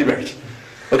شاہ صاحب باہر ہی بیٹھ جائے.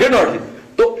 اوکے ناٹ جی.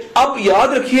 تو اب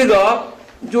یاد رکھیے گا،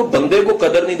 جو بندے کو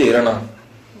قدر نہیں دے رہا نا،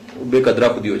 وہ بے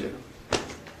قدرہ خود ہی ہو جائے گا.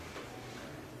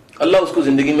 اللہ اس کو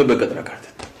زندگی میں بے قدرہ کر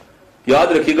دیتا.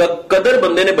 یاد رکھیے گا، قدر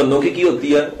بندے نے بندوں کی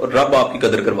ہوتی ہے، اور رب آپ کی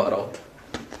قدر کروا رہا ہوتا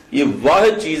ہے. یہ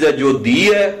واحد چیز ہے جو دی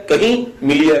ہے کہیں،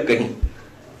 ملی ہے کہیں.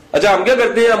 اچھا ہم کیا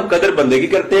کرتے ہیں، ہم قدر بندے کی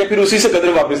کرتے ہیں، پھر اسی سے قدر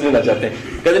واپس لینا چاہتے ہیں.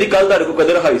 قدر کل تارے کو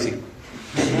قدر ہائی سی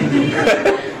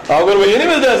آپ کو یہ نہیں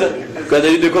ملتا ایسا.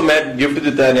 قدر دیکھو میں گفٹ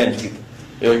دیتا ہے نینج کی،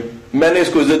 میں نے اس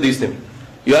کو عزت دی، اس نے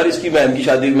یار اس کی بہن کی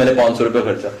شادی میں نے 500 روپے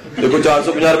خرچا، دیکھو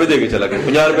 450 روپے دے کے چلا گیا،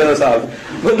 50 روپے کا صاحب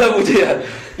بندہ مجھے یار.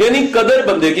 یعنی قدر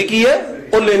بندے کی ہے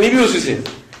اور لینی بھی اسی سے.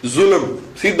 ظلم،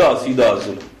 سیدھا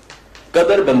ظلم.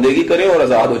 قدر بندے کی کریں اور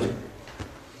آزاد ہو جائیں،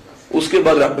 اس کے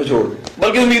بعد رب پہ چھوڑ دیں.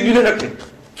 بلکہ امید بھی نہ رکھیں.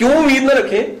 کیوں امید نہ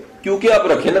رکھیں؟ کیونکہ آپ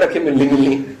رکھیں نہ رکھیں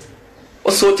ملنی.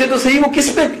 اور سوچے تو صحیح، وہ کس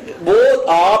پہ، وہ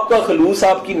آپ کا خلوص،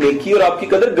 آپ کی نیکی اور آپ کی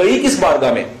قدر گئی کس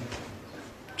بارگاہ میں.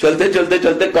 چلتے چلتے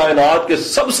چلتے کائنات کے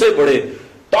سب سے بڑے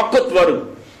طاقتور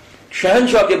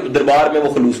شہنشاہ کے دربار میں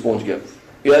وہ خلوص پہنچ گیا.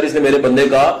 یار اس نے میرے بندے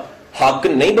کا حق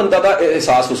نہیں بنتا تھا،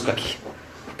 احساس اس کا کیا،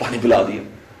 پانی پلا دیا،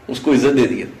 اس کو عزت دے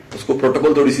دیا، اس کو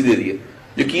پروٹوکول تھوڑی سی دے دیا.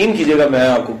 یقین کیجیے گا، میں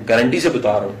آپ کو گارنٹی سے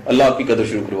بتا رہا ہوں، اللہ آپ کی قدر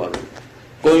شروع کروا دے.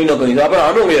 کوئی نہ کوئی آپ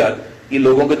حیران ہوں گے یار یہ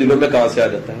لوگوں کے دلوں میں کہاں سے آ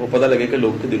جاتا ہے. وہ پتہ لگے کہ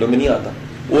لوگوں کے دلوں میں نہیں آتا.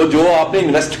 وہ جو آپ نے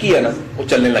انویسٹ کیا نا، وہ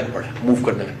چلنے لگ پڑا، موو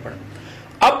کرنے لگ پڑا.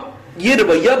 اب یہ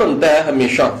رویہ بنتا ہے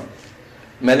ہمیشہ،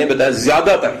 میں نے بتایا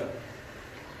زیادہ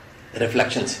تر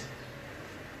ریفلیکشن سے.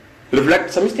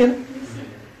 ریفلیکٹ سمجھتے ہیں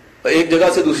نا، ایک جگہ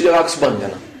سے دوسری جگہ عکس بن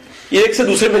جانا. یہ ایک سے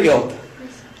دوسرے میں کیا ہوتا ہے.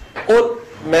 اور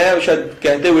میں شاید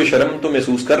کہتے ہوئے شرم تو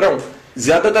محسوس کر رہا ہوں،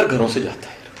 زیادہ تر گھروں سے جاتا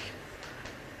ہے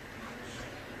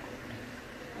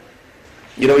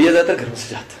یہ رویہ زیادہ تر گھروں سے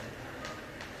جاتا ہے.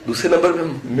 دوسرے نمبر پہ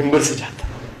ممبر سے جاتا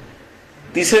ہے,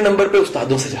 تیسرے نمبر پہ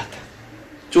استادوں سے جاتا ہے,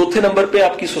 چوتھے نمبر پہ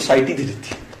آپ کی سوسائٹی دے دیتی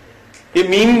ہے. یہ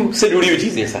میم سے جڑی ہوئی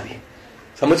چیزیں ساری,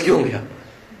 سمجھ کیوں گیا؟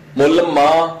 مولم,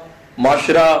 ماں,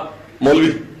 معاشرہ,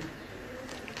 مولوی,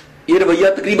 یہ رویہ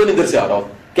تقریباً ادھر سے آ رہا ہو.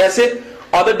 کیسے؟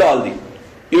 عادت ڈال دی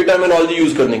یہ ٹرمینالوجی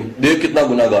یوز کرنے کی, دیکھ کتنا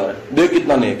گناہ گار ہے, دیکھ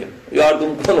کتنا نیک ہے. یار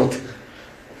تم کون ہوتے,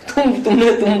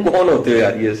 تم کون ہوتے ہو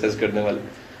یار یہ اسیس کرنے والے؟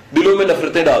 دلوں میں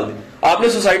نفرتیں ڈال دی. آپ نے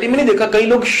سوسائٹی میں نہیں دیکھا کئی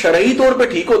لوگ شرعی طور پہ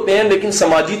ٹھیک ہوتے ہیں لیکن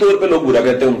سماجی طور پہ لوگ برا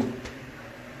کہتے ہیں ان کو.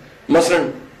 مثلا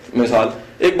مثال,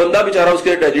 ایک بندہ بیچارہ, اس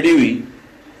کے ٹریجڈی ہوئی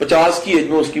 50 کی ایج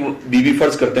میں, اس کی بیوی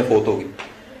فرض کرتے ہیں فوت ہوگی.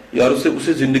 یار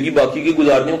اسے زندگی باقی کی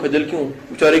گزارنی ہو, خجل کیوں؟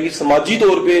 بیچارے کی سماجی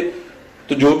طور پہ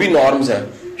تو جو بھی نارمز ہیں,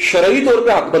 شرعی طور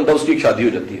پہ حق بنتا, اس کی ایک شادی ہو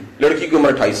جاتی ہے. لڑکی کی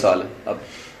عمر 28 سال ہے. اب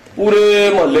پورے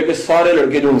محلے کے سارے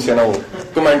لڑکے جو ان سے نا وہ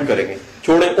کمنٹ کریں گے,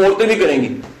 چھوڑیں, عورتیں بھی کریں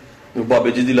گی, بابا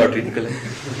جی کی لاٹری نکلے.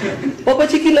 بابا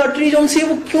جی کی لاٹری جو سی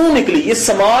وہ کیوں نکلی؟ یہ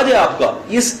سماج ہے آپ کا.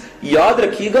 یہ یاد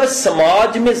رکھیے گا,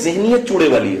 سماج میں ذہنیت چوڑے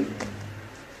والی ہے.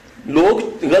 لوگ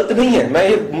غلط نہیں ہیں, میں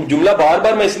یہ جملہ بار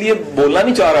بار میں اس لیے بولنا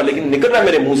نہیں چاہ رہا لیکن نکل رہا ہے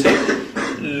میرے منہ سے.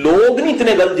 لوگ نہیں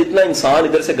اتنے غلط جتنا انسان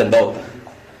ادھر سے گندا ہوتا ہے.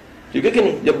 ٹھیک ہے کہ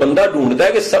نہیں؟ جب بندہ ڈھونڈتا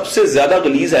ہے کہ سب سے زیادہ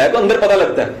غلیظ ہے تو اندر پتہ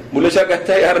لگتا ہے. بلے شاہ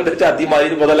کہتا ہے یار اندر چاہتی ماری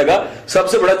تو پتہ لگا سب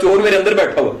سے بڑا چور میرے اندر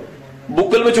بیٹھا ہوا,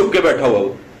 بکل میں چھپ کے بیٹھا ہوا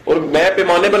وہ, اور میں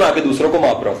پیمانے بنا کے دوسروں کو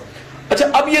ماپ رہا ہوں. اچھا,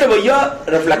 اب یہ رویہ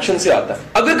ریفلیکشن سے آتا ہے.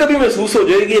 اگر کبھی محسوس ہو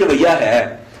جائے کہ یہ رویہ ہے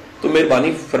تو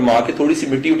مہربانی فرما کے تھوڑی سی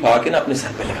مٹی اٹھا کے نا اپنے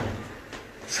سر پہ لگا.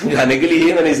 سمجھانے کے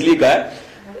لیے میں نے اس لیے کہا ہے,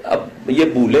 اب یہ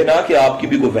بھولے نا کہ آپ کی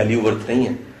بھی کوئی ویلیو ورتھ نہیں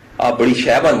ہے, آپ بڑی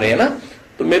شے بن رہے ہیں نا,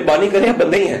 تو مہربانی کریں, آپ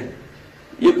بندے ہی ہیں.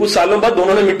 یہ کچھ سالوں بعد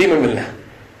دونوں نے مٹی میں ملنا ہے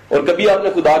اور کبھی آپ نے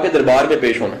خدا کے دربار میں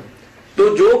پیش ہونا. تو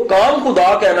جو کام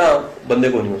خدا کا ہے نا بندے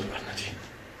کو نہیں کرنا چاہیے.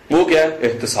 وہ کیا ہے؟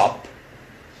 احتساب.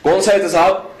 کون سا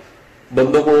احتساب؟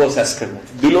 بندوں کو اسیس کرنا,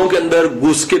 دلوں کے اندر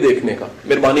گھس کے دیکھنے کا.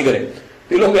 مہربانی کریں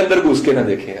دلوں کے اندر گھس کے نہ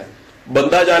دیکھیں یار.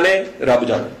 بندہ جانے, رب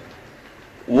جانے,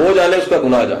 وہ جانے, اس کا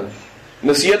گناہ جانے.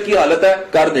 نصیحت کی حالت ہے,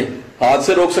 کر دیں. ہاتھ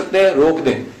سے روک سکتے ہیں, روک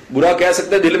دیں. برا کہہ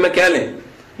سکتے ہیں, دل میں کہہ لیں,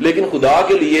 لیکن خدا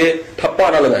کے لیے ٹھپا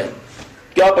نہ لگائیں.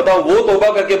 کیا پتا وہ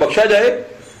توبہ کر کے بخشا جائے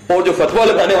اور جو فتویٰ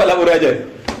لگانے والا وہ رہ جائے.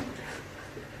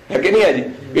 ہے کہ نہیں ہے جی؟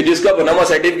 کہ جس کا بنا ہوا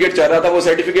سرٹیفکیٹ چاہ رہا تھا وہ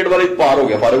سرٹیفکیٹ والا پار ہو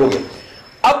گیا, فارغ ہو گیا.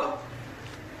 اب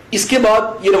اس کے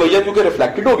بعد یہ رویہ کیونکہ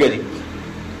ریفلیکٹڈ ہو گیا جی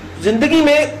زندگی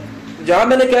میں, جہاں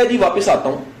میں نے کہا جی واپس آتا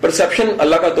ہوں, پرسیپشن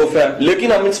اللہ کا تحفہ ہے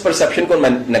لیکن ہم اس پرسیپشن کو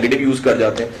نیگیٹو یوز کر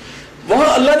جاتے ہیں.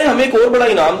 وہاں اللہ نے ہمیں ایک اور بڑا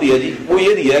انعام دیا جی, وہ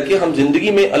یہ دیا کہ ہم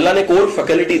زندگی میں اللہ نے ایک اور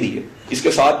فیکلٹی دی ہے, اس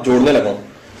کے ساتھ جوڑنے لگا ہوں.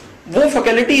 وہ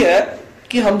فیکلٹی ہے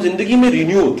کہ ہم زندگی میں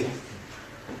رینیو ہوتے ہیں.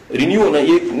 رینیو ہونا,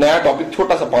 یہ ایک نیا ٹاپک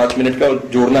چھوٹا سا 5 منٹ کا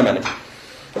جوڑنا میں نے.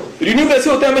 رینیو کیسے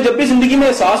ہوتا ہے؟ ہمیں جب بھی زندگی میں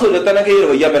احساس ہو جاتا ہے نا کہ یہ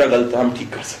رویہ میرا غلط ہے, ہم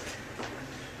ٹھیک کر سکتے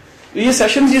ہیں. یہ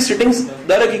سیشنز, یہ سٹنگز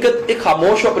در حقیقت ایک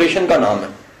خاموش آپریشن کا نام ہے.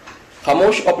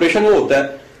 خاموش آپریشن وہ ہوتا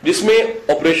ہے جس میں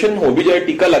آپریشن ہو بھی جائے,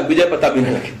 ٹیکا لگ بھی جائے, پتہ بھی نہ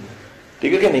لگے.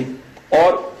 ٹھیک ہے کہ نہیں؟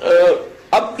 اور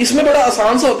اب اس میں بڑا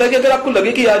آسان سا ہوتا ہے کہ اگر آپ کو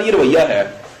لگے کہ یار یہ رویہ ہے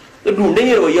تو ڈھونڈیں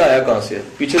یہ رویہ آیا کہاں سے.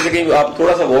 پیچھے سے کہیں آپ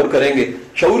تھوڑا سا غور کریں گے.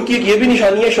 شعور کی ایک یہ بھی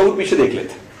نشانی ہے, شعور پیچھے دیکھ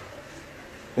لیتے ہیں.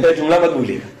 جملہ مت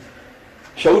بھولیے گا,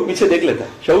 شعور پیچھے دیکھ لیتا ہے.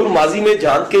 شعور ماضی میں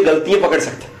جان کے غلطیاں پکڑ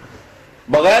سکتا ہے,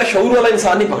 بغیر شعور والا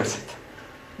انسان نہیں پکڑ سکتا.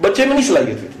 بچے میں نہیں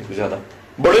صلاحیت اتنی زیادہ,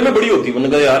 بڑے میں بڑی ہوتی ہے. میں نے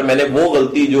کہا یار میں نے وہ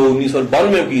غلطی جو 1992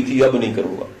 میں کی تھی اب نہیں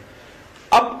کروں گا.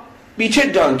 اب پیچھے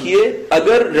جھانکیے,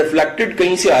 اگر ریفلیکٹڈ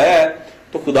کہیں سے آیا ہے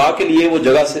تو خدا کے لیے وہ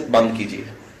جگہ سے بند کیجیے,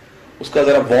 اس کا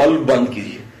ذرا والو بند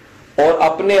کیجیے اور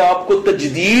اپنے آپ کو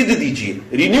تجدید دیجیے,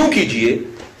 رینیو کیجیے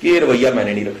کہ یہ رویہ میں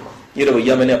نے نہیں رکھا, یہ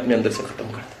رویہ میں نے اپنے اندر سے ختم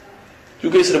کر دیا,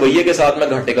 کیونکہ اس رویے کے ساتھ میں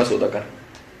گھاٹے کا سودا کر.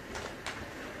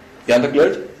 یہاں تک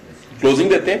کلوزنگ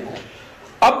دیتے ہیں.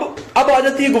 اب آ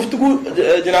جاتی ہے گفتگو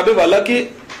جناب والا کہ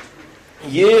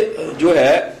یہ جو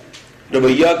ہے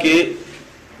رویہ کے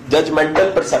ججمنٹل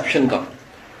پرسپشن کا,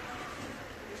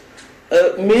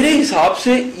 میرے حساب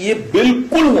سے یہ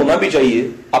بالکل ہونا بھی چاہیے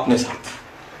اپنے ساتھ,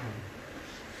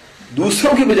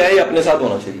 دوسروں کے بجائے اپنے ساتھ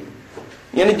ہونا چاہیے.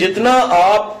 یعنی جتنا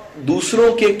آپ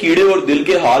دوسروں کے کیڑے اور دل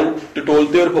کے حال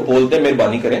ٹٹولتے اور پھپولتے ہیں,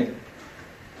 مہربانی کریں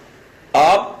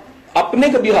آپ اپنے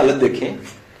کبھی حالت دیکھیں,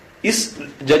 اس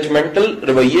ججمنٹل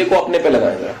رویے کو اپنے پہ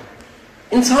لگائیں گا.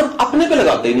 انسان اپنے پہ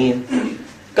لگاتے ہی نہیں ہے.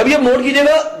 کبھی آپ نوٹ کیجئے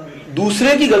گا,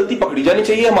 دوسرے کی غلطی پکڑی جانی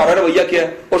چاہیے, ہمارا رویہ کیا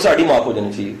ہے, اور ساڑی معاف ہو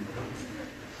جانی چاہیے.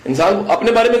 انسان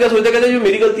اپنے بارے میں کیا سوچتا ہے, کہتا ہے جو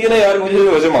میری غلطی ہے نا یار مجھے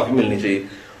ویسے معافی ملنی چاہیے,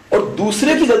 اور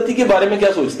دوسرے کی غلطی کے بارے میں کیا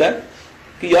سوچتا ہے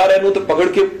کہ یار اینو تو پکڑ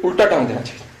کے الٹا ٹانگ دینا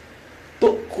چاہیے.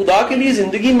 تو خدا کے لیے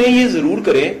زندگی میں یہ ضرور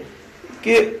کریں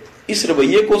کہ اس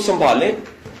رویے کو سنبھالیں,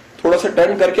 تھوڑا سا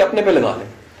ٹرن کر کے اپنے پہ لگا لیں,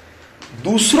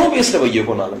 دوسروں پہ اس رویے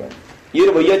کو نہ لگائیں. یہ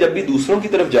رویہ جب بھی دوسروں کی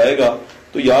طرف جائے گا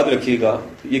تو یاد رکھیے گا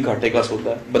یہ گھاٹے کا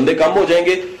سودا ہے. بندے کم ہو جائیں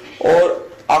گے اور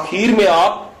آخر میں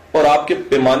آپ اور آپ کے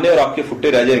پیمانے اور آپ کے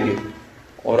فٹے رہ جائیں گے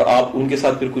اور آپ ان کے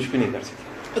ساتھ پھر کچھ بھی نہیں کر سکتے.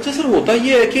 اچھا سر ہوتا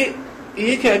یہ ہے کہ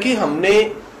ایک ہے کہ ہم نے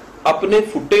اپنے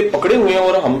فٹے پکڑے ہوئے ہیں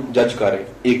اور ہم جج کر رہے ہیں,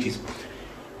 ایک چیز.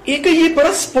 ایک یہ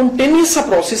بڑا سپونٹینیس سا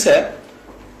پروسیس ہے.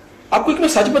 آپ کو ایک میں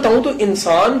سچ بتاؤں تو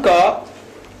انسان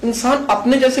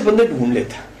اپنے جیسے بندے ڈھونڈ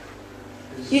لیتا ہے.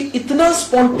 یہ اتنا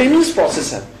سپونٹینیس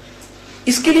پروسیس ہے.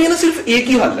 اس کے لیے نا صرف ایک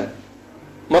ہی حل ہے.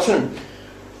 مثلا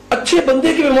اچھے بندے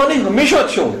کے پیمانے ہمیشہ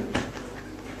اچھے ہوں گے.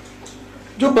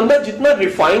 جو بندہ جتنا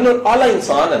ریفائن اور اعلیٰ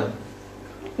انسان ہے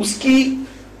اس کی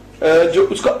جو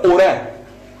اس کا اورا ہے,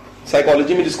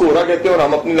 سائیکالوجی میں جس کو اورا کہتے ہیں اور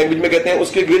ہم اپنی لینگویج میں کہتے ہیں,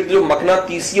 اس کے گرد جو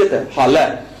مقناطیسیت ہے, حالہ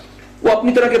ہے, وہ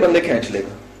اپنی طرح کے بندے کھینچ لے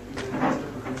گا.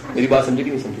 میری بات سمجھے کہ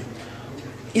نہیں سمجھے؟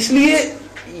 اس لیے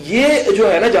یہ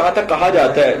جو ہے نا, جہاں تک کہا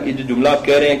جاتا ہے, یہ جو جملہ آپ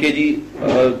کہہ رہے ہیں کہ جی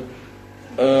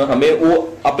ہمیں وہ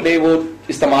اپنے وہ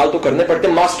استعمال تو کرنے پڑتے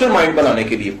ہیں ماسٹر مائنڈ بنانے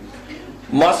کے لیے.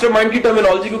 ماسٹر مائنڈ کی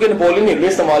ٹرمینالوجی کیونکہ نیپولین ہل نے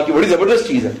استعمال کی, بڑی زبردست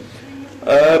چیز ہے.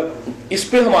 اس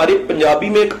پہ ہماری پنجابی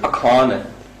میں ایک اخان ہے.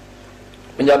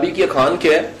 پنجابی کی اخان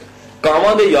کیا ہے؟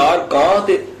 کاواں دے یار کاں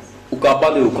تے اکابا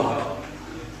دے اکاب.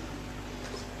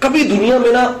 کبھی دنیا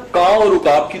میں نا کاں اور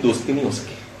اکاب کی دوستی نہیں ہو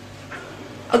سکی.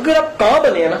 اگر آپ کاں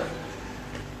بنے نا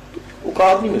تو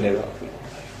اکاب نہیں ملے گا.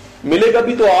 ملے گا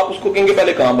بھی تو آپ اس کو کہیں گے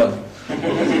پہلے کاں بن.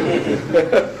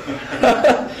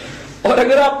 اور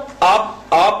اگر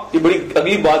آپ یہ بڑی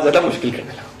اگلی بات زیادہ مشکل کرنے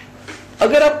لگا,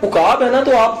 اگر آپ اکاب ہے نا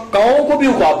تو آپ کاؤں کو بھی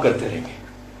اکاب کرتے رہیں گے,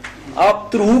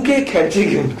 آپ ترو کے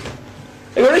کھینچیں گے ان کو.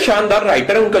 ایک بڑے شاندار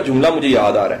رائٹر ہے, ان کا جملہ مجھے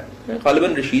یاد آ رہا ہے,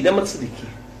 غالباً رشید احمد صدیقی,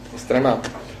 اس طرح نا.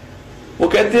 وہ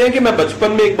کہتے ہیں کہ میں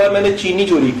بچپن میں ایک بار میں نے چینی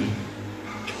چوری کی.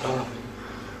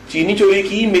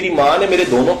 میری ماں نے میرے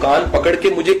دونوں کان پکڑ کے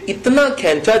مجھے اتنا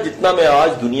کھینچا جتنا میں آج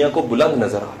دنیا کو بلند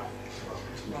نظر آ رہا ہوں.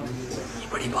 یہ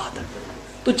بڑی بات ہے.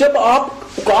 تو جب آپ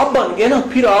عقاب بن گئے نا,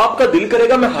 پھر آپ کا دل کرے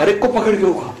گا میں ہر ایک کو پکڑ کے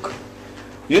عقاب کروں.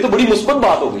 یہ تو بڑی مثبت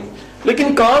بات ہو گئی.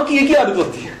 لیکن کہاں کی ایک ہی عادت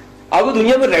ہوتی ہے. آپ کو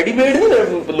دنیا میں ریڈی میڈ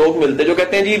نہیں لوگ ملتے جو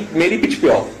کہتے ہیں جی میری پچ پہ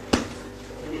آؤ,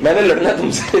 میں نے لڑنا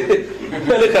تم سے,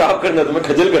 میں نے خراب کرنا, تمہیں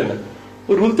کھجل کرنا.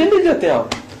 وہ رولتے نہیں جاتے ہیں, آپ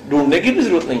ڈھونڈنے کی بھی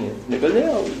ضرورت نہیں ہے, نکل جائیں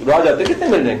راہ جاتے کتنے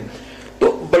مل جائیں گے.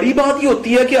 تو بڑی بات یہ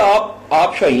ہوتی ہے کہ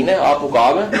آپ شاہین ہیں, آپ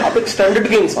عقاب ہیں, آپ ایک اسٹینڈرڈ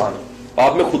کے انسان ہیں,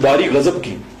 آپ میں خودداری غضب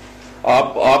کی,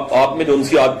 آپ میں جو ان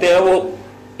سی عادتیں ہیں وہ,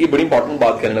 یہ بڑی امپورٹنٹ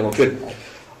بات کہنے لگا. پھر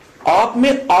آپ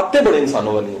میں عادتیں بڑے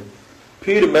انسانوں والی ہیں.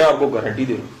 پھر میں آپ کو گارنٹی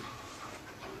دے رہا ہوں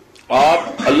آپ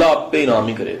اللہ آپ پہ انعام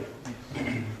ہی کرے گا.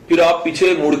 پھر آپ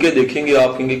پیچھے مڑ کے دیکھیں گے,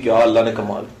 آپ کہیں گے کیا اللہ نے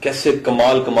کمال, کیسے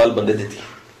کمال بندے دیتی ہے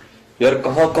یار,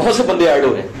 کہاں سے بندے ایڈ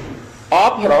ہو رہے ہیں.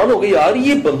 آپ حیران ہو گئے یار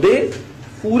یہ بندے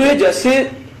پورے جیسے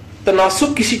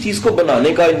تناسب کسی چیز کو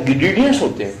بنانے کا انگریڈینٹس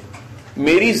ہوتے ہیں.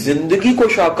 میری زندگی کو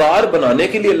شاہکار بنانے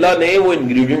کے لیے اللہ نے وہ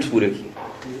انگریڈینٹس پورے کیے,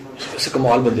 ایسے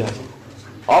کمال بندے آتے ہیں.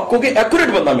 آپ کو کہ ایکوریٹ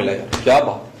بندہ ملا یار, کیا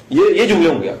بات. یہ جملے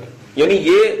ہوں گے آپ, یعنی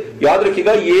یہ یاد رکھیے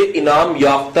گا, یہ انعام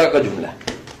یافتہ کا جملہ ہے.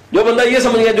 جو بندہ یہ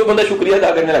سمجھ گیا, جو بندہ شکریہ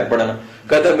ادا کرنے لگ پڑا نا,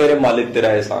 کہتا ہے میرے مالک تیرا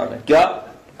احسان ہے. کیا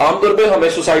عام طور پہ ہمیں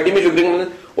سوسائٹی میں شکریہ,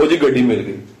 او جی گڈی مل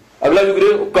گئی, اگلا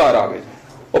شکریہ کار آ گئی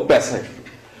اور پیسہ ہے.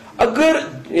 اگر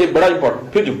یہ بڑا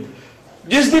امپورٹنٹ, پھر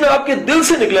جس دن آپ کے دل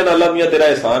سے نکلے نا اللہ میاں تیرا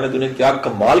احسان ہے, تو نے کیا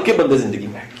کمال کے بندے زندگی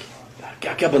میں یار,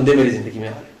 کیا کیا بندے میری زندگی میں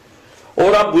آ رہے,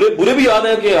 اور آپ برے بھی یاد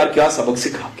ہیں کہ یار کیا سبق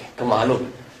سکھا کے کمال ہو گئے.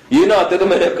 یہ نہ آتے تو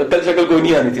میرے عقل شکل کوئی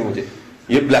نہیں آنی تھی مجھے,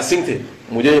 یہ بلیسنگ تھے,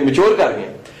 مجھے میچور کر رہے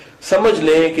ہیں. سمجھ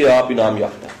لیں کہ آپ انعام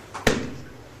یافتہ.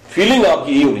 فیلنگ آپ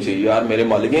کی یہ ہونی چاہیے یار میرے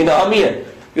مالک انعام ہی ہے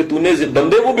کہ تو نے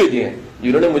بندے وہ بھیجے ہیں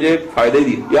جنہوں نے مجھے فائدہ ہی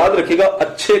دیے. یاد رکھیے گا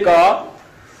اچھے کا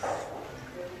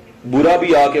برا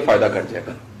بھی آ کے فائدہ کر جائے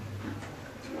گا,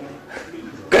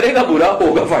 کرے گا برا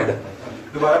ہوگا فائدہ.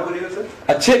 دوبارہ بولیے گا سر.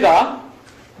 اچھے کا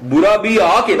برا بھی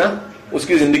آ کے نا اس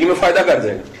کی زندگی میں فائدہ کر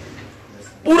جائے گا,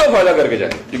 پورا فائدہ کر کے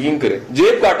جائے گا, یقین کرے.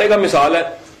 جیب کاٹے کا مثال ہے,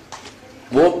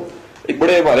 وہ ایک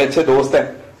بڑے ہمارے اچھے دوست ہیں,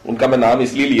 ان کا میں نام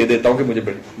اس لیے لیے دیتا ہوں کہ مجھے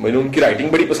ان کی رائٹنگ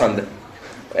بڑی پسند ہے.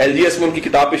 LGS میں ان کی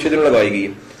کتاب پچھلے دن لگائی گئی ہے,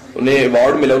 انہیں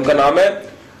ایوارڈ ملا. ان کا نام ہے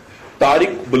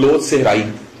طارق بلوچ صحرائی.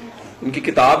 ان کی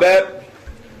کتاب ہے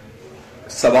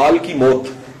سوال کی موت.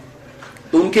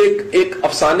 تو ان کے ایک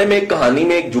افسانے میں, ایک کہانی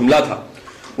میں ایک جملہ تھا.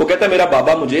 وہ کہتا ہے میرا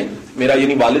بابا مجھے, میرا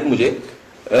یعنی والد مجھے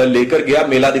لے کر گیا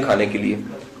میلہ دکھانے کے لیے.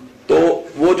 تو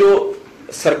وہ جو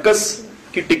سرکس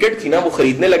کی ٹکٹ تھی نا وہ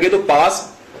خریدنے لگے, تو پاس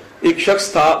ایک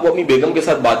شخص تھا, وہ اپنی بیگم کے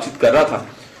ساتھ بات چیت کر رہا تھا.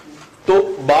 تو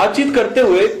بات چیت کرتے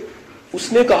ہوئے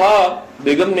اس نے کہا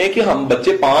بیگم نے کہ ہم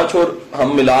بچے 5 اور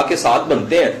ہم ملا کے 7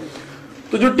 بنتے ہیں,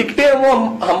 تو جو ٹکٹیں ہیں وہ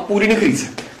ہم پوری نہیں خرید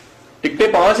سکتے, ٹکٹیں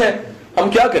 5 ہیں, ہم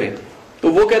کیا کریں.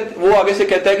 تو وہ آگے سے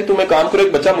کہتا ہے کہ تم ایک کام کرو,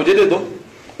 ایک بچہ مجھے دے دو,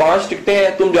 5 ٹکٹیں ہیں,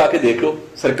 تم جا کے دیکھ لو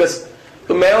سرکس,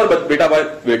 تو میں اور بیٹا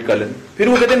ویٹ کر لیتے. پھر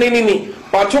وہ کہتے ہیں نہیں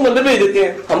پانچوں اندر بھیج دیتے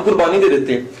ہیں, ہم قربانی دے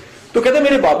دیتے ہیں. تو کہتے ہیں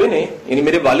میرے بابے نے یعنی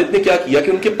میرے والد نے کیا کیا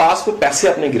کہ ان کے پاس وہ پیسے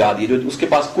اپنے گرا دیے, جو اس کے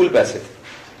پاس کل پیسے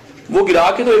تھے وہ گرا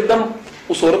کے تو ایک دم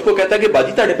اس عورت کو کہتا ہے کہ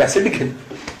باجی تاڑے پیسے ڈگے.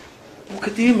 وہ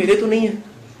کہتی ہے میرے تو نہیں ہے.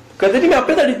 کہتے جی میں آپ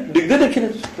نے ڈگتے دیکھے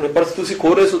نا پرس تھی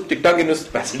کھو رہے ٹکٹا گرنے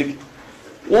پیسے ڈگے.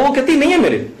 وہ کہتی نہیں ہے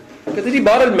میرے. کہتے جی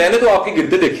بہرحال میں نے تو آپ کے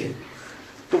گرتے دیکھے.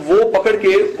 تو وہ پکڑ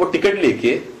کے وہ ٹکٹ لے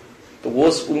کے تو وہ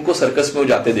ان کو سرکس میں وہ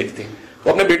جاتے دیکھتے ہیں.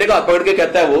 وہ اپنے بیٹے کا ہاتھ پکڑ کے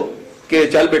کہتا ہے وہ کہ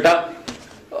چل بیٹا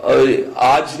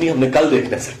آج نہیں ہم نے کل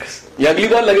دیکھنا ہے سرکس, یا اگلی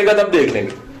بار لگے گا تب دیکھ لیں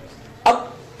گے. اب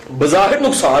بظاہر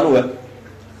نقصان ہوا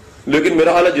لیکن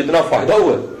میرا حال ہے جتنا فائدہ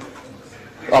ہوا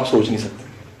ہے آپ سوچ نہیں سکتے.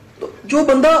 تو جو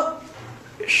بندہ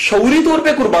شعوری طور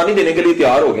پہ قربانی دینے کے لیے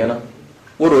تیار ہو گیا نا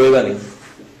وہ روئے گا نہیں.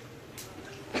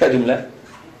 کیا جملہ ہے.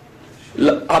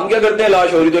 ہم کیا کرتے ہیں لا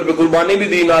شعوری طور پہ قربانی بھی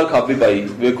دی نال کھا بھی پائی,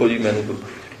 دیکھو جی میں نے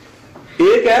قربانی.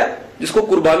 ایک ہے جس کو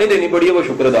قربانی دینی پڑی ہے وہ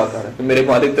شکر ادا کر رہا ہے, میرے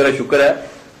مالک تیرا شکر ہے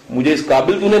مجھے اس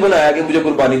قابل تو نے بنایا کہ مجھے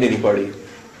قربانی دینی پڑی,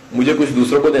 مجھے کچھ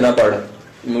دوسروں کو دینا پڑا,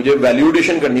 مجھے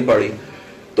ویلیوڈیشن کرنی پڑی.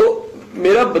 تو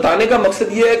میرا بتانے کا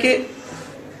مقصد یہ ہے کہ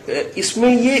اس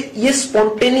میں یہ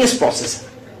سپونٹینیس پروسیس ہے.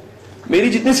 میری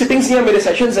جتنی سٹنگز ہیں میرے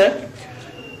سیشنز ہیں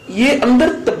یہ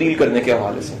اندر تبدیل کرنے کے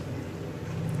حوالے سے,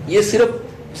 یہ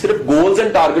صرف گولز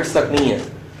اینڈ ٹارگٹس تک نہیں ہے,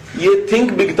 یہ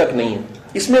تھنک بگ تک نہیں ہے.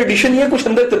 اس میں ایڈیشن یہ کچھ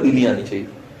اندر تبدیلی آنی چاہیے,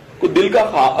 کچھ دل کا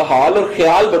حال اور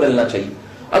خیال بدلنا چاہیے.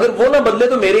 اگر وہ نہ بدلے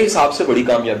تو میرے حساب سے بڑی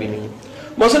کامیابی نہیں ہے.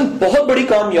 مثلا بہت بڑی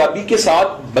کامیابی کے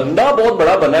ساتھ بندہ بہت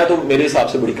بڑا بنا ہے تو میرے حساب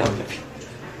سے بڑی کامیابی.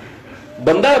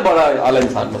 بندہ بڑا اعلیٰ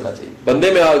انسان بننا چاہیے,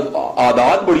 بندے میں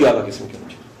عادات بڑی اعلیٰ قسم کی ہونی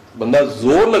چاہیے. بندہ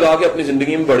زور لگا کے اپنی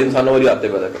زندگی میں بڑے انسانوں والی عادتیں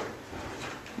پیدا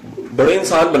کرے. بڑے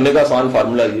انسان بننے کا آسان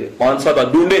فارمولا یہ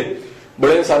 5-7 ڈھونڈے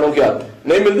بڑے انسانوں کی عادتیں,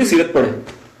 نہیں ملتی سیرت پڑھیں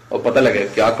اور پتہ لگے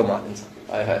کیا کمال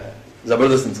انسان, ہے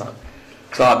زبردست انسان.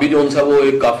 صحابی جو سا وہ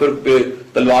ایک کافر پہ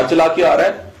تلوار چلا کے آ رہا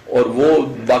ہے اور وہ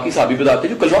باقی صحابی بتاتے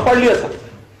جو کلمہ پڑھ لیا تھا.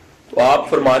 تو آپ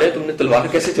فرما رہے تم نے تلوار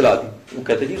کیسے چلا دی؟ وہ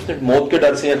کہتے جی اس نے موت کے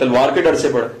ڈر سے یا تلوار کے ڈر سے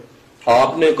پڑھا.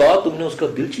 آپ نے کہا تم نے اس کا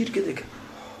دل چیر کے دیکھا.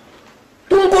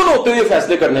 تم کون ہوتے ہو یہ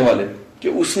فیصلے کرنے والے کہ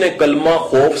اس نے کلمہ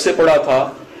خوف سے پڑھا تھا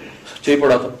سچے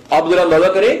پڑھا تھا؟ آپ ذرا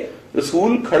اندازہ کریں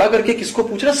رسول کھڑا کر کے کس کو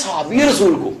پوچھ رہا؟ صحابی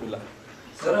رسول کو.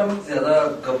 سر ہم زیادہ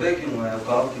کبے کیوں ہیں,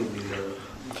 اوقاف کیوں دی؟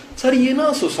 سر یہ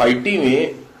نا سوسائٹی میں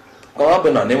کہاں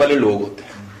بنانے والے لوگ ہوتے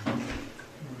ہیں,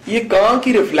 یہ کہاں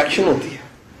کی ریفلیکشن ہوتی ہے.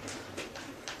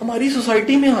 ہماری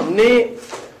سوسائٹی میں ہم نے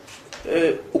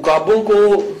عقابوں کو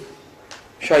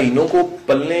شاہینوں کو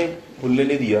پلنے بھولنے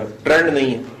نہیں دیا, ٹرینڈ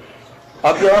نہیں ہے.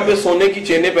 آپ یہاں پہ سونے کی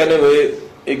چینیں پہنے ہوئے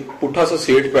ایک پٹھا سا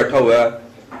سیٹ بیٹھا ہوا ہے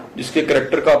جس کے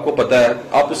کریکٹر کا آپ کو پتا ہے,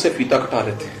 آپ اس سے فیتا کٹا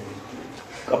لیتے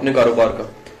ہیں اپنے کاروبار کا.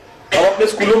 ہم اپنے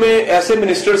اسکولوں میں ایسے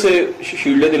منسٹر سے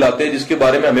شیلڈیں دلاتے ہیں جس کے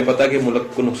بارے میں ہمیں پتا کہ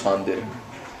ملک کو نقصان دے رہے ہیں.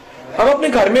 ہم اپنے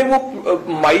گھر میں وہ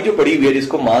مائی جو پڑی ہوئی ہے جس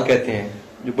کو ماں کہتے ہیں,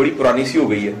 جو بڑی پرانی سی ہو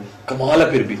گئی ہے, کمال ہے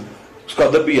پھر بھی اس کا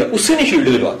ادب بھی ہے, اس سے نہیں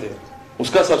شیلڈیں دلواتے ہیں. اس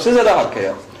کا سب سے زیادہ حق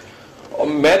ہے. اور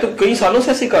میں تو کئی سالوں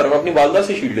سے ایسے کر رہا ہوں, اپنی والدہ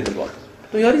سے شیلڈیں دلواتا ہوں.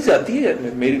 تو یار یہ زیادتی ہے.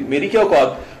 میری کیا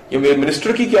اوقات, یا میرے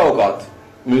منسٹر کی کیا اوقات,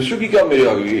 منسٹر کی کیا میرے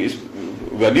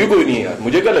ویلیو کوئی نہیں ہے یار,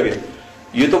 مجھے کیا لگے.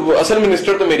 یہ تو اصل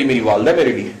منسٹر تو میری والدہ ہے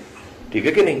میرے لیے, ٹھیک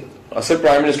ہے کہ نہیں. اصل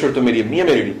پرائم منسٹر تو میری امی ہے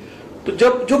میرے لیے. تو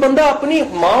جب جو بندہ اپنی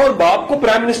ماں اور باپ کو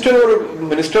پرائم منسٹر اور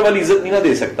منسٹر والی عزت نہیں نہ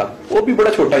دے سکتا وہ بھی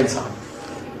بڑا چھوٹا انسان,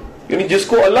 یعنی جس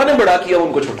کو اللہ نے بڑا کیا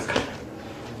ان کو چھوٹا کر.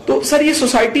 تو سر یہ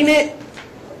سوسائٹی نے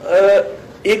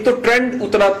ایک تو ٹرینڈ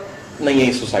اتنا نہیں ہے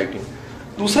اس سوسائٹی میں.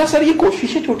 دوسرا سر یہ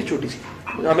کوششیں چھوٹی چھوٹی سی,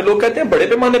 ہمیں لوگ کہتے ہیں بڑے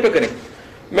پیمانے پہ کریں.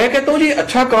 میں کہتا ہوں جی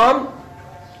اچھا کام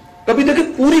کبھی دیکھیں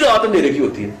پوری رات اندھیرے کی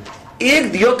ہوتی ہے,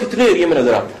 ایک دیا کتنے ایریا میں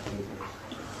نظر آتا ہے.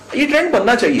 یہ ٹرینڈ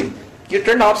بننا چاہیے, یہ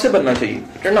ٹرینڈ آپ سے بننا چاہیے,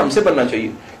 یہ ٹرینڈ ہم سے بننا چاہیے,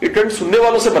 یہ ٹرینڈ سننے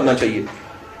والوں سے بننا چاہیے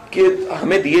کہ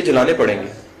ہمیں دیے جلانے پڑیں گے,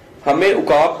 ہمیں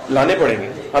عقاب لانے پڑیں گے,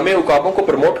 ہمیں عقابوں کو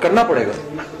پروموٹ کرنا پڑے گا,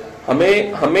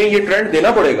 ہمیں یہ ٹرینڈ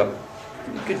دینا پڑے گا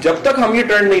کہ جب تک ہم یہ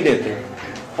ٹرینڈ نہیں دیتے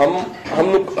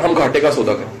ہم گھاٹے کا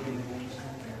سودا کریں.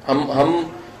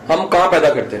 ہم کہاں پیدا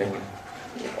کرتے رہیں گے,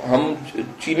 ہم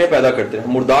چیلیں پیدا کرتے رہیں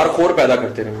گے, مردار خور پیدا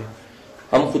کرتے رہیں گے.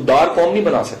 ہم خوددار قوم نہیں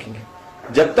بنا سکیں گے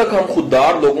جب تک ہم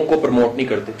خوددار لوگوں کو پروموٹ نہیں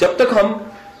کرتے, جب تک ہم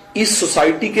اس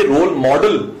سوسائٹی کے رول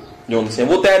ماڈل جو ان سے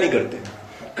وہ طے نہیں کرتے.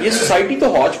 یہ سوسائٹی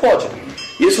تو ہاچ پاچ ہے.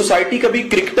 یہ سوسائٹی کبھی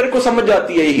کرکٹر کو سمجھ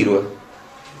جاتی ہے یہ ہیرو ہے,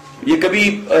 یہ کبھی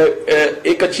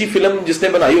ایک اچھی فلم جس نے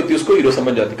بنائی ہوتی ہے اس کو ہیرو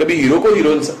سمجھ جاتی ہے, کبھی ہیرو کو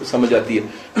ہیروئن سمجھ جاتی ہے,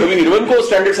 کبھی ہیروئن کو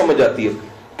اسٹینڈرڈ سمجھ جاتی ہے,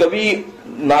 کبھی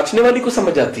ناچنے والی کو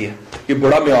سمجھ جاتی ہے یہ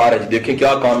بڑا معیار ہے جی دیکھیں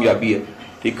کیا کامیابی ہے,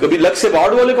 ٹھیک, کبھی لگ سے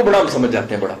وارڈ والے کو بڑا ہم سمجھ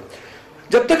جاتے ہیں بڑا.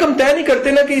 جب تک ہم طے نہیں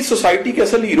کرتے نا کہ اس سوسائٹی کے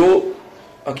اصل ہیرو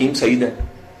حکیم سعید ہیں,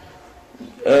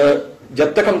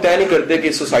 جب تک ہم طے نہیں کرتے کہ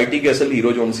اس سوسائٹی کے اصل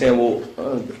ہیرو جو ان سے ہیں وہ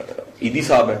عیدی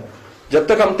صاحب ہیں، جب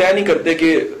تک ہم طے نہیں کرتے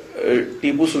کہ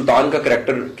ٹیپو سلطان کا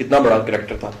کریکٹر کتنا بڑا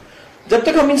کریکٹر تھا، جب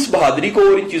تک ہم اس بہادری کو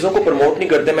اور ان چیزوں کو پروموٹ نہیں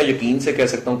کرتے، میں یقین سے کہہ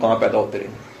سکتا ہوں کہاں پیدا ہوتے رہیں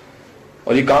گے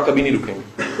اور یہ کہاں کبھی نہیں رکیں گے،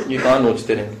 یہ کہاں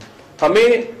نوچتے رہیں گے۔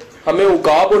 ہمیں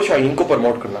عقاب اور شاہین کو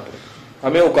پروموٹ کرنا پڑے گا،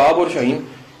 ہمیں عقاب اور شاہین،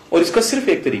 اور اس کا صرف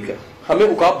ایک طریقہ ہے، ہمیں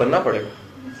عقاب بننا پڑے گا۔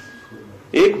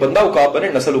 ایک بندہ عقاب بنے،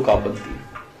 نسل عقاب بنتی ہے۔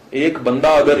 ایک بندہ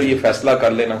اگر یہ فیصلہ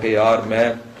کر لینا کہ یار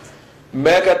میں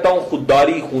کہتا ہوں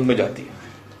خودداری خون میں جاتی ہے،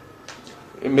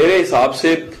 میرے حساب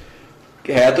سے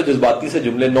ہے تو جذباتی سے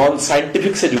جملے، نان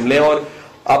سائنٹیفک سے جملے، اور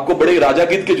آپ کو بڑے راجا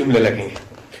گید کے جملے لگیں گے،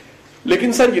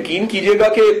 لیکن سر یقین کیجئے گا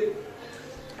کہ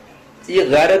یہ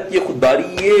غیرت، یہ خودداری،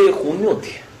 یہ خون میں ہوتی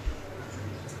ہے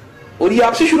اور یہ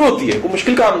آپ سے شروع ہوتی ہے، کوئی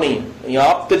مشکل کام نہیں ہے۔ یہاں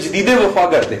آپ تجدید وفا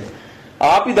کرتے ہیں،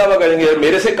 آپ ہی دعویٰ کریں گے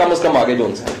میرے سے کم از کم آگے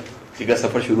جون سا ہے، ٹھیک ہے،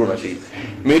 سفر شروع ہونا چاہیے،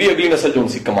 میری اگلی نسل جون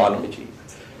سی کمال ہونی چاہیے۔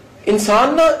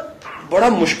 انسان نا بڑا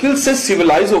مشکل سے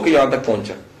سیولائز ہو کے یہاں تک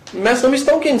پہنچا۔ میں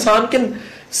سمجھتا ہوں کہ انسان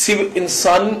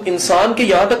کے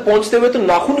یہاں تک پہنچتے ہوئے تو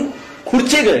ناخن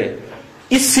کھرچے گئے،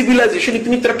 اس سیولائزیشن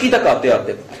اتنی ترقی تک آتے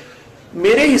آتے۔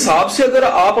 میرے حساب سے اگر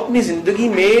آپ اپنی زندگی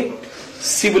میں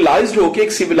سیولائزڈ ہو کے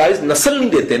ایک سیولائزڈ نسل نہیں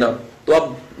دیتے نا، تو اب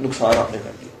نقصان آپ نے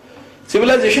کر دیا۔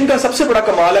 سیولائزیشن کا سب سے بڑا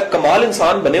کمال ہے کمال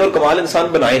انسان بنے اور کمال انسان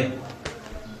بنائے۔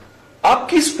 آپ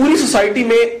کی اس پوری سوسائٹی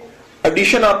میں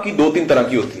ایڈیشن آپ کی 2-3 طرح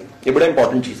کی ہوتی ہے، یہ بڑا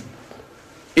امپورٹنٹ چیز ہے۔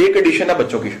 ایک ایڈیشن ہے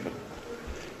بچوں کی شکل،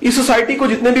 اس سوسائٹی کو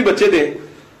جتنے بھی بچے دیں،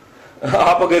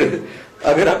 آپ اگر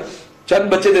آپ چند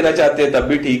بچے دینا چاہتے ہیں تب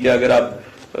بھی ٹھیک ہے، اگر آپ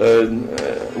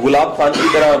گلاب خان کی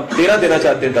طرح 13 دینا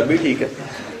چاہتے ہیں تب بھی ٹھیک ہے،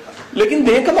 لیکن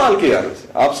دیں کمال کے یار۔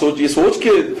 آپ سوچ کے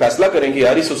فیصلہ کریں کہ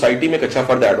یار اس سوسائٹی میں ایک اچھا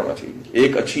فرد ایڈ ہونا چاہیے،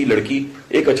 ایک اچھی لڑکی،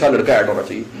 ایک اچھا لڑکا ایڈ ہونا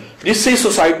چاہیے، جس سے اس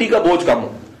سوسائٹی کا بوجھ کم ہو،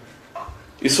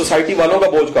 اس سوسائٹی والوں کا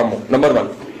بوجھ کم ہو، نمبر 1۔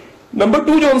 نمبر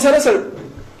 2 جو ان سے نا سر،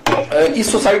 اس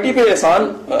سوسائٹی پہ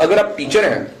احسان، اگر آپ ٹیچر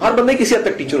ہیں، ہر بندے کسی حد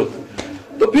تک ٹیچر ہوتا ہے،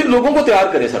 تو پھر لوگوں کو تیار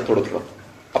کریں سر، تھوڑا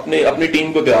اپنی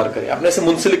ٹیم کو تیار کریں، اپنے سے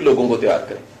منسلک لوگوں کو تیار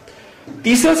کریں۔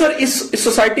 تیسرا سر، اس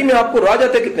سوسائٹی میں آپ کو راہ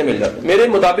جاتے کتنے مل جاتے ہیں؟ میرے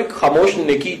مطابق خاموش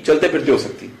نیکی چلتے پھرتے ہو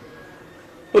سکتی،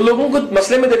 تو لوگوں کو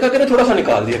مسئلے میں دیکھا کریں، تھوڑا سا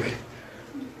نکال دیا کریں،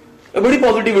 بڑی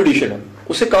پازیٹیو ایڈیشن ہے۔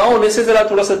 اسے کہاں ہونے سے ذرا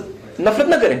تھوڑا سا نفرت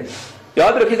نہ کریں،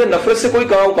 یاد رکھیے گا نفرت سے کوئی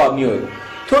کہاں عقاب نہیں ہوئے گا،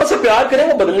 تھوڑا سا پیار کریں،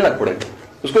 وہ بدلنے لگ پڑے گا،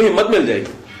 اس کو ہمت مل جائے گی۔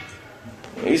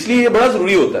 اس لیے یہ بڑا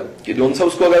ضروری ہوتا ہے کہ جو ان سے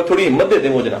اس کو اگر تھوڑی ہمت دے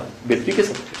دیں وہ جناب بہتری کے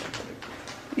ساتھ۔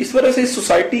 اس وجہ سے اس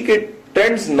سوسائٹی کے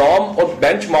ٹرینڈز، نارم اور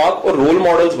بینچ مارک اور رول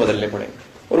ماڈلز بدلنے پڑیں گے،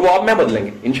 اور وہ آپ میں بدلیں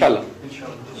گے انشاءاللہ۔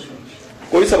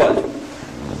 کوئی سوال؟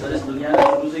 سر اس دنیا میں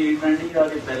شروع سے یہ ٹرینڈ نہیں رہا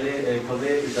کہ پہلے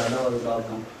کھبے زیادہ اور رکاب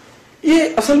کم؟ یہ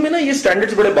اصل میں نا یہ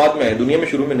سٹینڈرڈز بڑے بعد میں ہیں، دنیا میں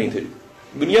شروع میں نہیں تھے۔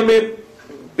 دنیا میں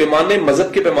پیمانے،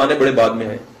 مذہب کے پیمانے بڑے بعد میں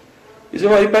ہیں۔ اس میں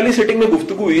ہماری پہلی سیٹنگ میں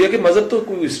گفتگو ہوئی ہے کہ مذہب تو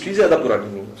کوئی ہسٹری زیادہ پرانی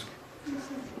نہیں ہے اس کی۔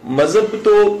 مذہب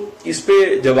تو اس پہ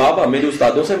جواب ہمیں جو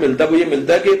استادوں سے ملتا ہے وہ یہ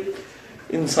ملتا ہے کہ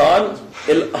انسان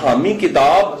الہامی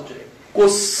کتاب کو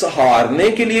سہارنے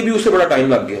کے لیے بھی اسے بڑا ٹائم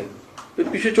لگ گیا، پھر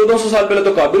پیچھے 1400 سال پہلے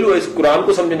تو قابل ہوا اس قرآن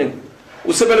کو سمجھنے کو،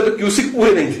 اس سے پہلے تو کیوسک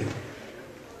پورے نہیں تھے،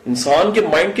 انسان کے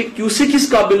مائنڈ کے کیوسک اس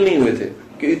قابل نہیں ہوئے تھے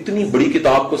کہ اتنی بڑی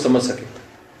کتاب کو سمجھ سکے۔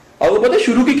 اور وہ پتہ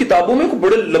شروع کی کتابوں میں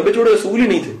بڑے لمبے چوڑے اصول ہی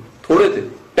نہیں تھے، تھوڑے تھے،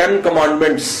 10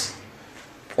 commandments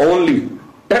only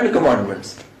 10 commandments۔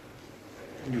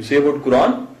 You say about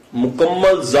قرآن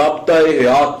مکمل ضابطۂ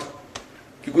حیات،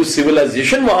 کیونکہ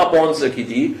سیولائزیشن وہاں پہنچ سکی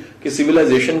تھی کہ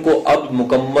سیولائزیشن کو اب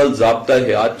مکمل ضابطۂ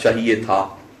حیات چاہیے تھا،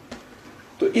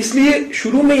 تو اس لیے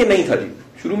شروع میں یہ نہیں تھا جی،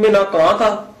 شروع میں نہ کہاں تھا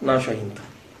نہ شاہین تھا،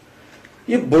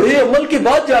 یہ بڑے عمل کے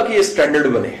بعد جا کے یہ سٹینڈرڈ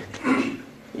بنے۔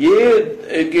 یہ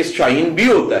کہ شاہین بھی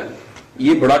ہوتا ہے،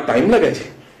 یہ بڑا ٹائم لگا جی،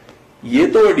 یہ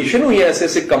تو ایڈیشن ہوئی ہے ایسے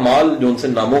ایسے کمال جو ان سے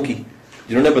ناموں کی،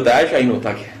 جنہوں نے بتایا شاہین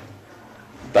ہوتا کیا ہے۔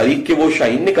 تاریخ کے وہ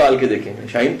شاہین نکال کے دیکھیں،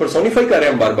 شاہین پرسونیفائی کر رہے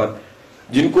ہیں ہم بار بار،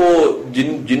 جن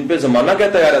پہ زمانہ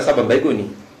کہتا ہے یار ایسا بندہ ہی کوئی نہیں،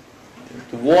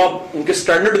 تو وہ آپ ان کے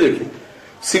سٹینڈرڈ دیکھیں۔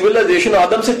 سیولائزیشن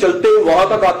آدم سے چلتے ہوئے وہاں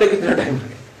تک آتے کتنا ٹائم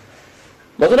لگے،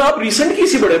 مثلا آپ ریسنٹ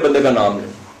کسی بڑے بندے کا نام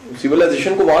لیں،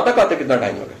 سیولائزیشن کو وہاں تک آتے کتنا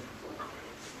ٹائم لگا۔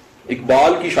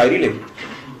 اقبال کی شاعری لیں،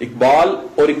 اقبال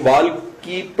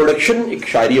کی پروڈکشن ایک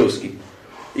شاعری ہے اس کی،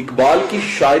 اقبال کی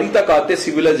شاعری تک آتے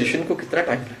سیولائزیشن کو کتنا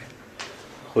ٹائم لگا،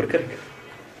 اور کر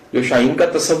جو شاہین کا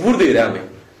تصور دے رہا ہے ہمیں،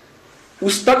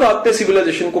 اس تک آتے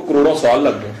سیولائزیشن کو کروڑوں سال لگ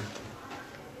گئے،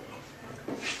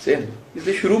 اس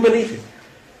لیے شروع میں نہیں تھے،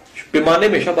 پیمانے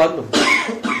ہمیشہ بعد میں،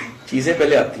 چیزیں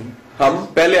پہلے آتی ہیں، ہم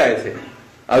پہلے آئے تھے۔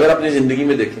 اگر اپنی زندگی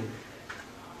میں دیکھیں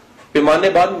پیمانے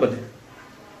بعد میں بنے،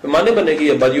 پیمانے بنے کہ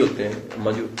یہ ابا جی ہوتے ہیں،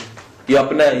 اما جی ہوتے ہیں، یہ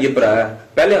اپنا ہے، یہ پرایا ہے،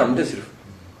 پہلے ہم تھے صرف،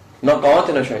 نہ کہاں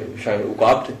تھے نہ شاید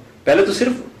عقاب تھے، پہلے تو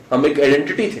صرف ہم ایک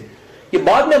آئیڈینٹی تھے، یہ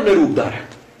بعد میں ہم نے روپ دار ہے۔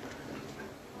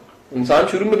 انسان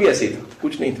شروع میں بھی ایسے ہی تھا،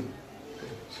 کچھ نہیں تھا۔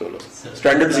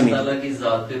 اسٹینڈرڈ ہی نہیں. اللہ تعالیٰ کی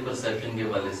ذات پہ پرسیپشن کے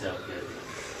حوالے سے آپ کہہ رہے ہیں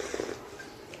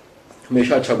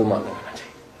ہمیشہ اچھا گمان رکھنا چاہیے.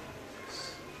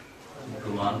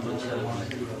 گمان تو اچھا رکھنا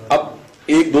چاہیے. اب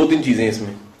ایک دو تین چیزیں اس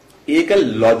میں. ایک ہے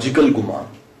لاجیکل گمان,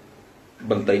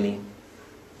 بنتا ہی نہیں.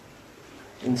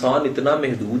 انسان اتنا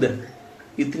محدود ہے,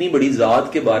 اتنی بڑی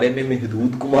ذات کے بارے میں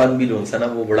محدود گمان بھی جو نا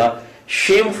وہ بڑا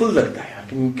شیم فل لگتا ہے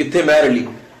کہ کتنے میں رلی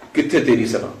کتنے تیری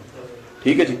سنا.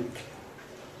 ٹھیک ہے جی,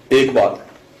 ایک بات.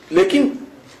 لیکن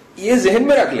یہ ذہن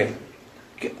میں رکھ لیں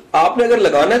کہ آپ نے اگر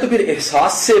لگانا ہے تو پھر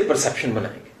احساس سے پرسیپشن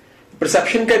بنائیں گے.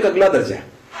 پرسیپشن کا ایک اگلا درجہ ہے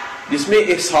جس میں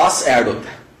احساس ایڈ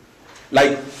ہوتا ہے.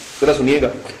 لائک ذرا سنیے گا,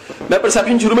 میں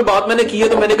پرسیپشن شروع میں بات میں نے کی ہے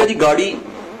تو میں نے کہا جی گاڑی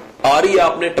آ رہی ہے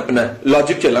آپ نے ٹپنا ہے,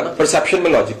 لاجک چلا نا, پرسیپشن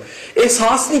میں لاجک.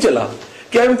 احساس نہیں چلا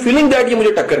کہ آئی ایم فیلنگ دیٹ یہ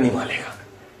مجھے ٹکر نہیں مارے گا.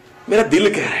 میرا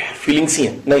دل کہہ رہا ہے, فیلنگس ہی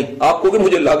ہیں. نہیں, آپ کو کہ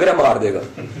مجھے لگ رہا ہے مار دے گا.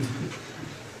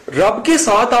 رب کے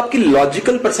ساتھ آپ کی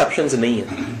لاجیکل پرسیپشنز نہیں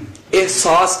ہیں,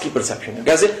 احساس کی پرسیپشن ہے.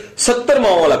 کیسے 70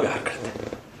 ماؤں والا پیار کرتے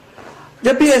ہیں.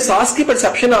 جب بھی احساس کی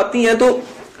پرسیپشن آتی ہیں تو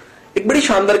ایک بڑی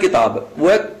شاندار کتاب ہے,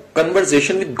 وہ ہے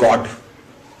کنورزیشن ود گاڈ.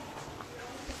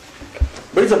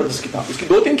 بڑی زبردست کتاب. اس کی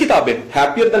 2-3 کتابیں,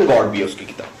 ہیپیئر دین گاڈ بھی ہے اس کی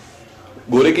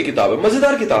کتاب, گورے کی کتاب ہے,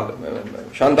 مزیدار کتاب ہے,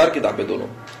 شاندار کتاب ہے دونوں,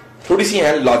 تھوڑی سی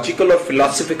ہیں لاجیکل اور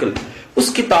فلاسفیکل.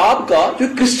 اس کتاب کا جو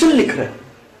کرسچن لکھ رہا ہے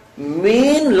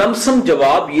مین لمسم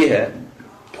جواب یہ ہے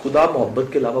خدا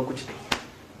محبت کے علاوہ کچھ نہیں,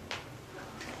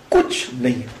 کچھ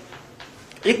نہیں.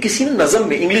 یہ کسی نے نظم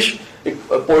میں, انگلش ایک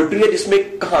پوئٹری ہے جس میں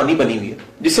ایک کہانی بنی ہوئی ہے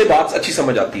جس سے بات اچھی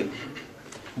سمجھ آتی ہے.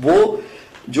 وہ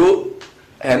جو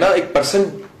ہے نا ایک پرسن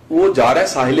وہ جا رہا ہے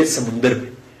ساحل سمندر پہ,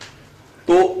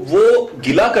 تو وہ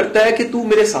گلا کرتا ہے کہ تو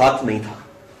میرے ساتھ نہیں تھا,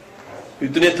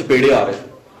 اتنے تھپیڑے آ رہے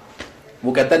تھے.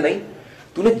 وہ کہتا ہے نہیں,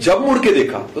 تو نے جب مڑ کے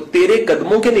دیکھا تو تیرے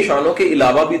قدموں کے نشانوں کے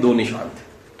علاوہ بھی 2 نشان تھے.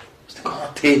 اس نے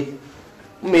کہا تھے,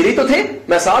 میری تو تھے,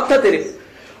 میں ساتھ تھا تیرے.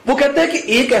 وہ کہتا ہے کہ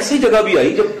ایک ایسی جگہ بھی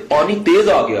آئی جب پانی تیز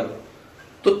آ گیا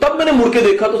تو تب میں نے مڑ کے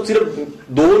دیکھا تو صرف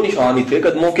 2 نشان ہی تھے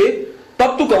قدموں کے,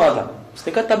 تب تو کہاں تھا؟ اس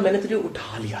نے کہا تب میں نے تجھے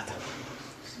اٹھا لیا تھا.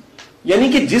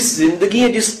 یعنی کہ جس زندگی یا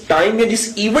جس ٹائم یا جس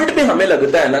ایونٹ میں ہمیں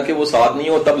لگتا ہے نا کہ وہ ساتھ نہیں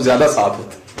ہو تب زیادہ ساتھ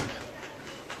ہوتا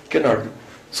کہ ناٹ.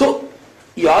 سو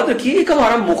یاد رکھیے ایک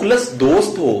ہمارا مخلص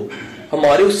دوست ہو,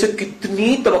 ہمارے اس سے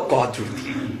کتنی توقعات جڑتی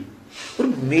ہیں, اور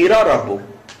میرا رب ہو,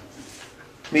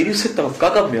 میری اس سے توقع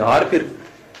کا معیار, پھر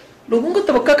لوگوں کا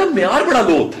توقع کا معیار بڑا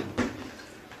لو ہوتا ہے.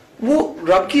 وہ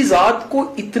رب کی ذات کو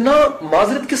اتنا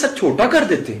معذرت کے ساتھ چھوٹا کر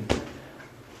دیتے ہیں,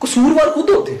 قصوروار خود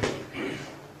ہوتے ہیں.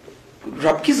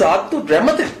 رب کی ذات تو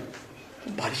رحمت ہے,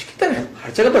 بارش کی طرح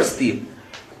ہر جگہ برستی ہے.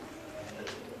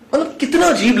 مطلب کتنا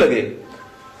عجیب لگے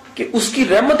کہ اس کی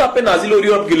رحمت آپ پہ نازل ہو رہی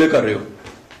ہو, آپ گلے کر رہے ہو.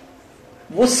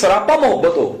 وہ سراپا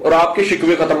محبت ہو اور آپ کے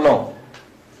شکوے ختم نہ ہو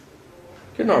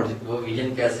کہ ناٹ جی. وہ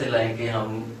ویژن کیسے لائیں کہ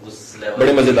ہم اس لیول,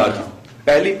 بڑے مزیدار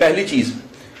چیز.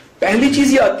 پہلی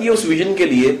چیز یہ آتی ہے اس ویژن کے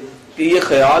لیے کہ یہ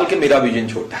خیال کہ میرا ویژن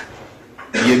چھوٹا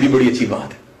ہے, یہ بھی بڑی اچھی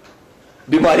بات ہے.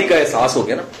 بیماری کا احساس ہو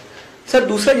گیا نا سر.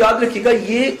 دوسرا یاد رکھیے گا,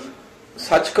 یہ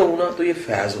سچ کہوں نا تو یہ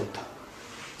فیض ہوتا,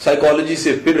 سائیکالوجی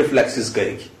سے پھر ریفلیکسز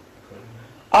کرے گی.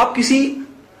 آپ کسی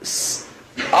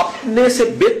اپنے سے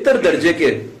بہتر درجے کے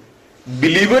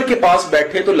بلیور کے پاس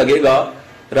بیٹھے تو لگے گا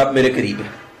رب میرے قریب ہے.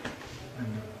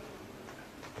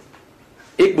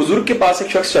 ایک بزرگ کے پاس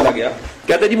ایک شخص چلا گیا,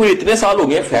 کہتا جی مجھے اتنے سال ہو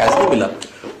گئے فیض نہیں ملا.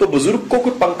 تو بزرگ کو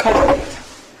کوئی پنکھا چل رہا تھا,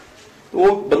 تو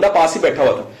وہ بندہ پاس ہی بیٹھا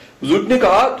ہوا تھا. بزرگ نے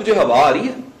کہا تجھے ہوا آ رہی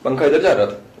ہے؟ پنکھا ادھر جا رہا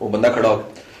تھا. وہ بندہ کھڑا ہو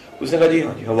گیا, اس نے کہا جی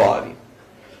ہاں جی ہوا آ رہی ہے.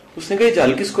 اس نے کہا یہ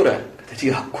جل کس کو رہا ہے؟ کہتا جی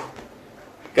آپ کو.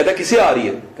 کہتا کسے آ رہی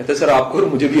ہے؟ کہتا سر آپ کو اور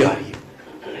مجھے بھی آ رہی ہے.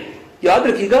 یاد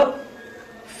رکھیے گا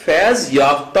فیض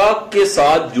یافتہ کے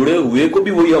ساتھ جڑے ہوئے کو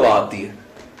بھی وہی ہوا آتی ہے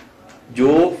جو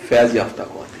فیض یافتہ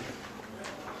کو آتی ہے.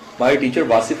 My teacher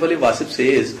Wasif Ali Wasif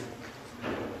Cs,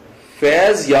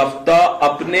 فیض یافتہ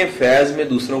اپنے فیض میں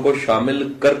دوسروں کو شامل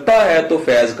کرتا ہے تو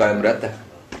فیض قائم رہتا ہے,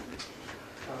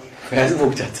 فیض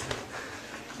مک جاتا ہے.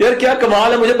 یار کیا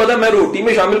کمال ہے, مجھے پتا میں روٹی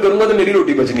میں شامل کروں گا تو میری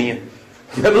روٹی بچنی ہے,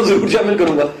 میں تو ضرور شامل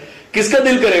کروں گا. کس کا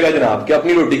دل کرے گا جناب کہ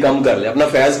اپنی روٹی کم کر لے, اپنا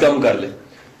فیض کم کر لے.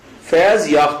 فیض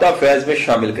یافتہ فیض میں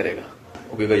شامل کرے گا.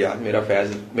 وہ کہے گا یار میرا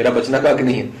فیض, میرا بچنا کا حق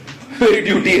نہیں ہے, میری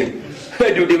ڈیوٹی ہے, میں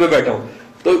ڈیوٹی پہ بیٹھا ہوں.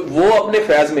 تو وہ اپنے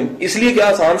فیض میں, اس لیے کیا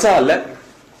آسان سا حل ہے,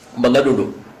 بندہ ڈھونڈو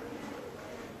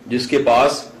جس کے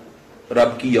پاس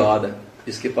رب کی یاد ہے,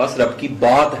 جس کے پاس رب کی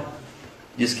بات ہے,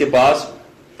 جس کے پاس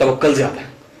توکل زیادہ ہے,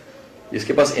 جس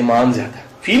کے پاس ایمان زیادہ ہے.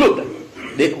 فیل ہوتا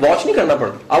ہے, دیکھ واچ نہیں کرنا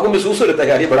پڑتا, آپ کو محسوس ہو رہتا ہے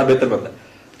یار یہ بڑا بہتر بندہ ہے,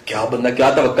 کیا بندہ, کیا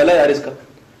توکل ہے یار اس کا,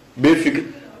 بے فکر.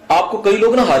 آپ کو کئی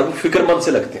لوگ نا ہر فکر مند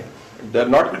سے لگتے ہیں, they are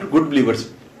not good believers.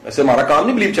 ایسے ہمارا کام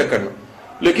نہیں بلیو چیک کرنا,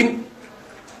 لیکن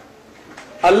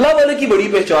اللہ والے کی بڑی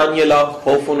پہچان یہ لا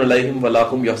خوف علیہم ولا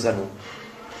هم یحزنون,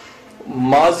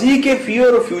 ماضی کے فیئر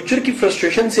اور فیوچر کی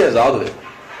فرسٹریشن سے آزاد ہوئے.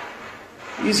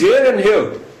 Is here and here.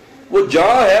 وہ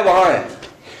جہاں ہے وہاں ہے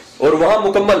اور وہاں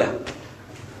مکمل ہے.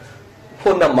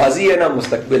 وہ نہ ماضی ہے نہ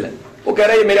مستقبل ہے. وہ کہہ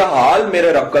رہا ہے یہ میرا حال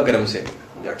میرے رب کا کرم سے.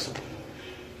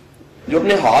 جو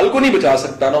اپنے حال کو نہیں بچا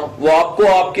سکتا نا وہ آپ کو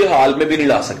آپ کے حال میں بھی نہیں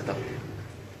لا سکتا.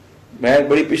 میں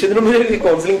بڑی پچھلے دنوں مجھے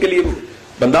کاؤنسلنگ کے لیے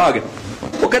بندہ آ گیا.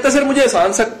 وہ کہتا ہے سر مجھے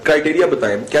آسان سا کرائٹیریا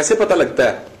بتائیں, کیسے پتہ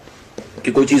لگتا ہے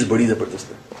کہ کوئی چیز بڑی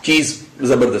زبردست ہے, چیز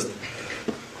زبردست.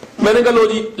 میں نے کہا لو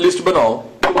جی لسٹ بناؤ,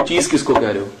 چیز کس کو کہہ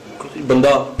رہے ہو, بندہ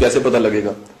کیسے پتہ لگے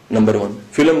گا, نمبر 1.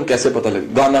 فلم کیسے پتہ لگے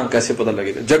گا, گانا کیسے پتہ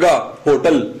لگے گا, جگہ,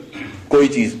 ہوٹل, کوئی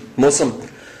چیز, موسم.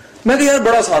 میں کہا یار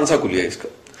بڑا آسان سا کلیہ ہے اس کا.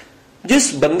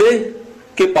 جس بندے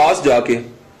کے پاس جا کے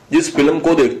جس فلم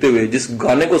کو دیکھتے ہوئے, جس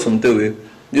گانے کو سنتے ہوئے,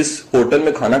 جس ہوٹل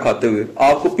میں کھانا کھاتے ہوئے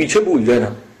آپ کو پیچھے بھول جائے نا,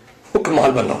 وہ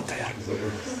کمال بننا ہوتا ہے یار.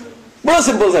 بڑا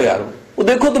سمپل سا یار. وہ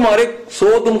دیکھو تمہارے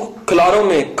 100 تم کھلاروں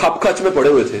میں کھپ کھچ میں پڑے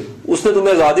ہوئے تھے, اس نے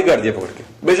تمہیں آزاد ہی کر دیا پکڑ کے,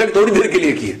 بے شک تھوڑی دیر کے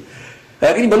لیے کی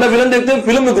ہے کہ بندہ فلم دیکھتے ہوئے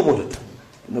فلم میں گم ہو جاتا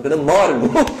ہے, کہتا مار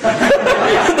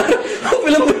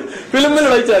فلم میں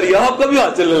لڑائی چل رہی ہے, آپ کا بھی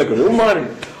ہاتھ چلنے لگ رہا ہے, مار.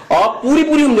 آپ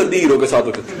پوری ہمدردی ہیرو کے ساتھ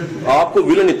ہوتے تھے, آپ کو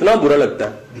ولن اتنا برا لگتا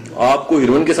ہے, آپ کو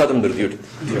ہیروئن کے ساتھ ہمدردی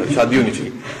ہوتی ہے, شادی ہونی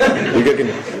چاہیے, ٹھیک ہے کہ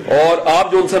نہیں. اور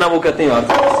آپ جو ان سے نا وہ کہتے ہیں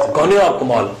یار گانے آپ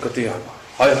کمال کہتے ہیں یار,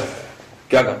 ہائے ہائے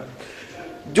کیا گانا.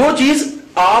 جو چیز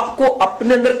آپ کو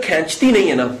اپنے اندر کھینچتی نہیں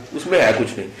ہے نا اس میں ہے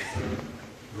کچھ نہیں.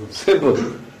 سمپل.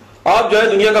 آپ جو ہے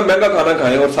دنیا کا مہنگا کھانا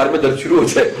کھائیں اور سارے میں درد شروع ہو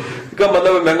جائے, کا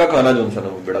مطلب ہے مہنگا کھانا جو انسان ہے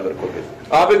وہ بیڑا گرک ہو گیا.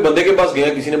 آپ ایک بندے کے پاس گئے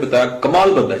ہیں, کسی نے بتایا کمال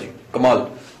بندہ جی کمال,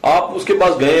 آپ اس کے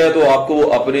پاس گئے ہیں تو آپ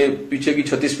کو اپنے پیچھے کی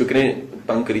 36 فکریں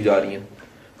تنگ کری جا رہی ہیں,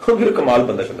 پھر کمال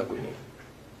بندہ چلتا کوئی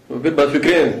نہیں, پھر بس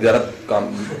فکریں زیادہ کام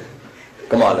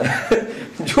کمال ہے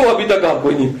جو ابھی تک آپ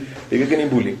کوئی نہیں, ٹھیک ہے کہ نہیں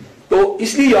بھولی. تو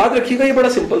اس لیے یاد رکھیے گا یہ بڑا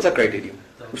سمپل سا کرائٹیریا.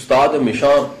 استاد ہمیشہ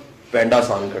پینڈا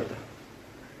آسان کرتا ہے,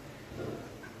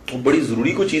 بڑی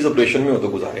ضروری کوئی چیز آپریشن میں ہو تو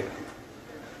گزارے گا,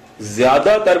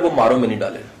 زیادہ تر وہ ماروں میں نہیں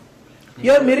ڈالے گا.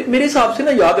 یار میرے حساب سے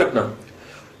نا یاد رکھنا,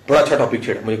 بڑا اچھا ٹاپک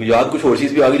چھیڑا مجھے یاد, کچھ اور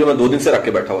چیز بھی آ گئی جو میں 2 دن سے رکھ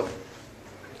کے بیٹھا ہوا تھا.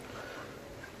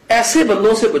 ایسے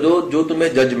بندوں سے بچو جو تمہیں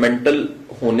ججمنٹل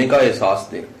ہونے کا احساس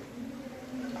دیں.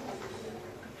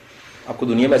 آپ کو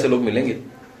دنیا میں ایسے لوگ ملیں گے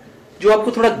جو آپ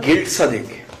کو تھوڑا گلٹ سا دیں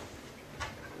گے.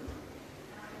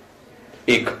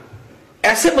 ایک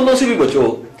ایسے بندوں سے بھی بچو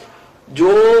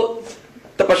جو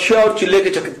تپسیا اور چلے کے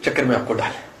چکر میں آپ کو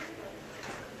ڈالے.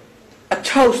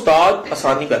 اچھا استاد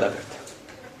آسانی پیدا کرتا ہے,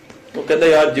 وہ کہتا ہے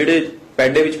یار جڑے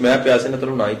پینڈے وچ میں پیاسے نہ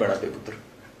تینوں نہ ہی پینا پے پتر,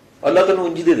 اللہ تینوں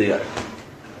انجی دے دے یار.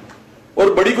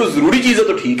 اور بڑی کوئی ضروری چیز ہے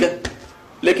تو ٹھیک ہے,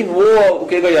 لیکن وہ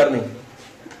کہے گا یار نہیں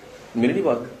میری نہیں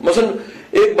بات. مثلا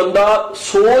ایک بندہ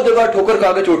 100 جگہ ٹھوکر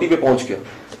کھا کے چوٹی پہ پہنچ گیا,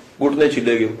 گھٹنے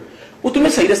چھلے گئے, وہ تمہیں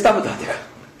صحیح رستہ بتا دے گا,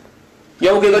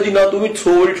 یا وہ کہے گا جی نہ تم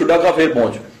 100 چھڑا کھا پھر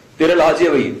پہنچ, تیرا علاج ہے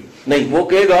وہی نہیں. وہ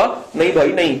کہے گا نہیں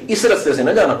بھائی نہیں, اس رستے سے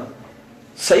نہ جانا,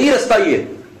 صحیح رستہ یہ ہے,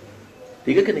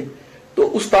 ٹھیک ہے کہ نہیں. تو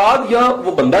استاد یا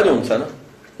وہ بندہ جو انسان نا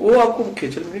وہ آپ کو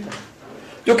کھیچل میں نہیں ڈالے.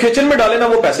 جو کھیچل میں ڈالے نا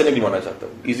وہ پیسے نہیں کمانا چاہتا,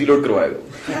 ایزی لوڈ کروائے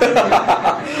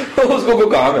گا اس کو کوئی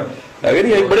کام ہے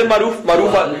نہیں. ایک بڑے معروف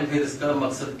پھر اس کا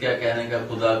مقصد کیا کہنے کا,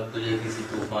 خدا تجھے کسی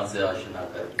طوفان سے آشنا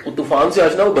کر. وہ طوفان سے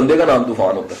آشنا, وہ بندے کا نام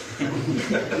طوفان ہوتا ہے.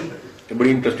 بڑی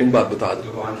انٹرسٹنگ بات بتا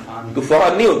دو,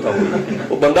 طوفان نہیں ہوتا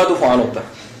وہ بندہ طوفان ہوتا ہے.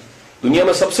 دنیا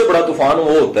میں سب سے بڑا طوفان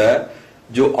وہ ہوتا ہے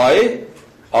جو آئے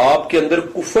آپ کے اندر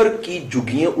کفر کی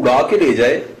جھگیاں اڑا کے لے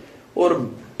جائے اور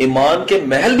ایمان کے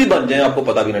محل بھی بن جائیں, آپ کو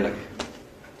پتہ بھی نہ لگے.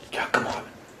 کیا کمال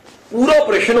ہے, پورا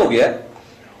آپریشن ہو گیا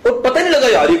اور پتہ نہیں لگا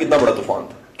یار یہ کتنا بڑا طوفان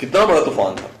تھا, کتنا بڑا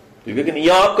طوفان تھا. ٹھیک ہے کہ نہیں.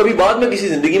 یا آپ کبھی بعد میں کسی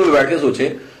زندگی میں بیٹھ کے سوچیں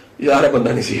یار بندہ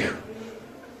نہیں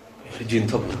سیکھا, جن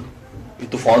تھا پورا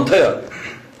یہ طوفان تھا یار.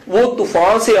 وہ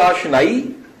طوفان سے آشنائی,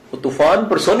 وہ طوفان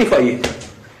پرسونیفائی ہے,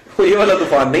 وہ یہ والا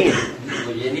طوفان نہیں ہے.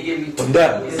 یہ نہیں کہ بندہ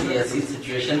کسی ایسی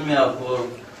سچویشن میں آپ کو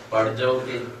پڑ جاؤ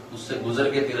کہ اس سے گزر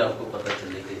کے پھر آپ کو پتہ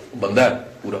چلے کہ بندہ ہے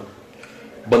پورا.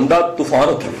 بندہ طوفان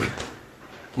ہوتا ہے,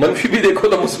 منفی بھی دیکھو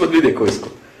تو مثبت بھی دیکھو اس کو,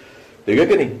 ٹھیک ہے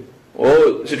کہ نہیں. وہ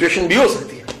سچویشن بھی ہو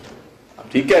سکتی ہے,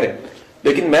 آپ ٹھیک کہہ رہے ہیں,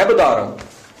 لیکن میں بتا رہا ہوں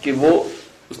کہ وہ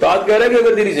استاد کہہ رہے ہیں کہ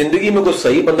اگر تیری زندگی میں کوئی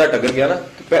صحیح بندہ ٹکر گیا نا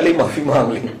تو پہلے ہی معافی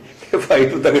مانگ لیں کہ بھائی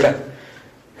تو تگڑا ہے.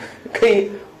 کہیں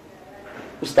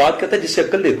استاد کہتا ہے جس سے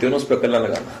عقل دیتے ہو نا اس پہ عقل نہ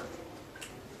لگانا,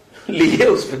 لیے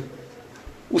اس پہ,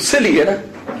 اس سے لیے نا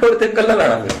اور عقل نہ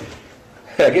لگانا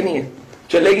ہے کہ نہیں ہے,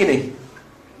 چلے گی نہیں.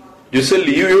 جس سے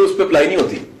لی ہوئی اس پہ اپلائی نہیں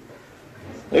ہوتی,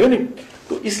 ہے نہیں.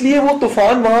 تو اس لیے وہ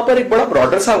طوفان وہاں پر ایک بڑا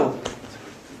براڈر سا, وہ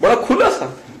بڑا کھلا سا,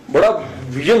 بڑا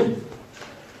ویژن.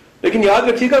 لیکن یاد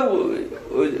رکھیے گا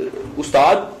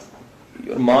استاد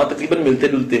اور ماں تقریباً ملتے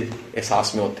جلتے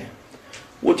احساس میں ہوتے ہیں.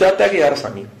 وہ چاہتا ہے کہ یار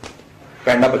آسانی,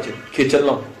 پینڈا بچے, کھیچل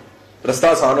نہ ہو, रास्ता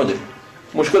आसान हो जाए,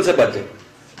 मुश्किल से बच जाए।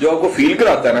 जो आपको फील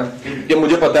कराता है ना कि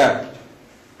मुझे पता है,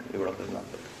 ये बड़ा खतरनाक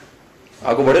है।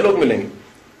 आपको बड़े लोग मिलेंगे,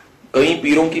 कई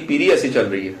पीरों की पीरी ऐसी चल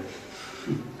रही है,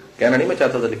 कहना नहीं मैं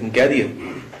चाहता था लेकिन कह दिया,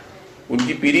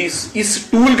 उनकी पीरी इस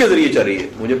टूल के जरिए चल रही है।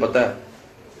 मुझे पता है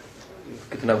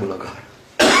कितना गुनाहगार,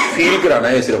 फील कराना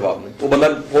है सिर्फ आपने। वो बंदा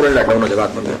फौरन लेट डाउन हो जाएगा,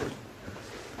 बंदा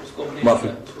माफी,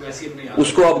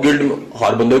 उसको आप गिल्ड में,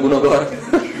 हर बंदे गुनाहगार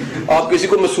आप किसी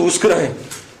को महसूस कराएं,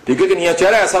 ठीक है कि नहीं,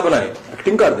 चेहरा ऐसा बनाएं,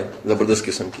 एक्टिंग कर दें जबरदस्त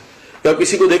किस्म की, या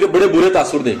किसी को देखे बड़े बुरे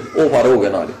तासुर दें, वो फार हो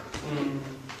गया ना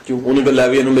क्यों उन्हें गल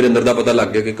भी मेरे अंदर का पता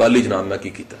लग गया कि कल ही जनाब मैं की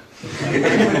कीता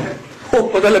वो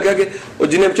पता लगा कि वो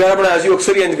जिन्हें चेहरा बनाया सी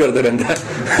अक्सर ही इंज करते रहता है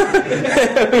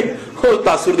वो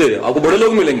तासुर दे रहे। आपको बड़े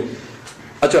लोग मिलेंगे,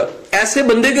 अच्छा ऐसे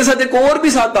बंदे के साथ एक और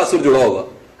भी साथ तासुर जुड़ा होगा,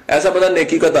 ऐसा बंदा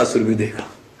नेकी का तासुर भी देगा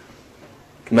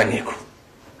कि मैं नेक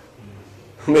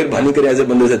हूं। मेहरबानी करे ऐसे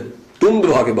बंदे से तुम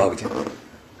दबा के भाग जाओ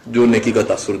जो नेकी का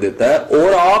तासुर देता है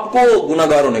और आपको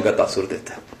गुनाहगार होने का तासुर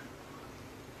देता है,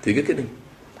 ठीक है कि नहीं।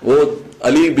 वो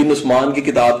अली बिन उस्मान की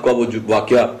किताब का वो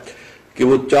वाकया कि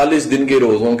वो 40 दिन के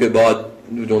रोजों के बाद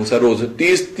जो सा रोज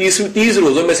 30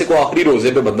 रोजों में से कोई आखिरी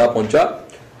रोजे पे बंदा पहुंचा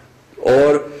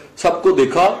और सबको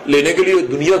देखा, लेने के लिए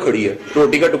दुनिया खड़ी है,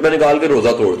 रोटी का टुकड़ा निकाल के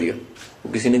रोजा तोड़ दिया।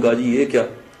 किसी ने कहा जी ये क्या,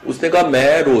 उसने कहा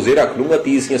मैं रोजे रख लूंगा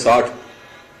 30 या 60,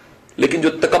 लेकिन जो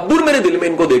तकब्बुर मेरे दिल में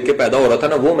इनको देख के पैदा हो रहा था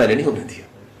ना वो मैंने नहीं होने दिया।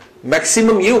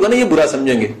 मैक्सिमम ये होगा ना ये बुरा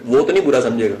समझेंगे, वो तो नहीं बुरा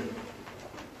समझेगा,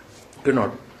 फिर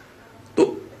नॉट।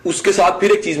 तो उसके साथ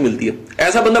फिर एक चीज मिलती है,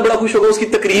 ऐसा बंदा बड़ा खुश होगा उसकी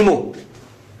तकरीम हो।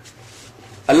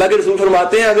 अल्लाह के रसूल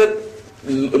फरमाते हैं अगर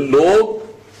लोग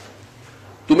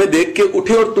तुम्हें देख के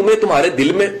उठे और तुम्हें तुम्हारे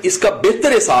दिल में इसका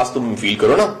बेहतर एहसास तुम फील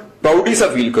करो ना, प्राउडी सा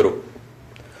फील करो,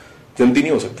 जल्दी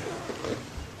नहीं हो सकता।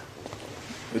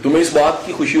 तुम्हें इस बात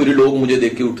की खुशी हो रही लोग मुझे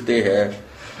देख के उठते हैं,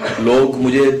 लोग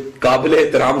मुझे काबिल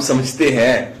एहतराम समझते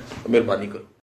हैं, मेहरबानी करो।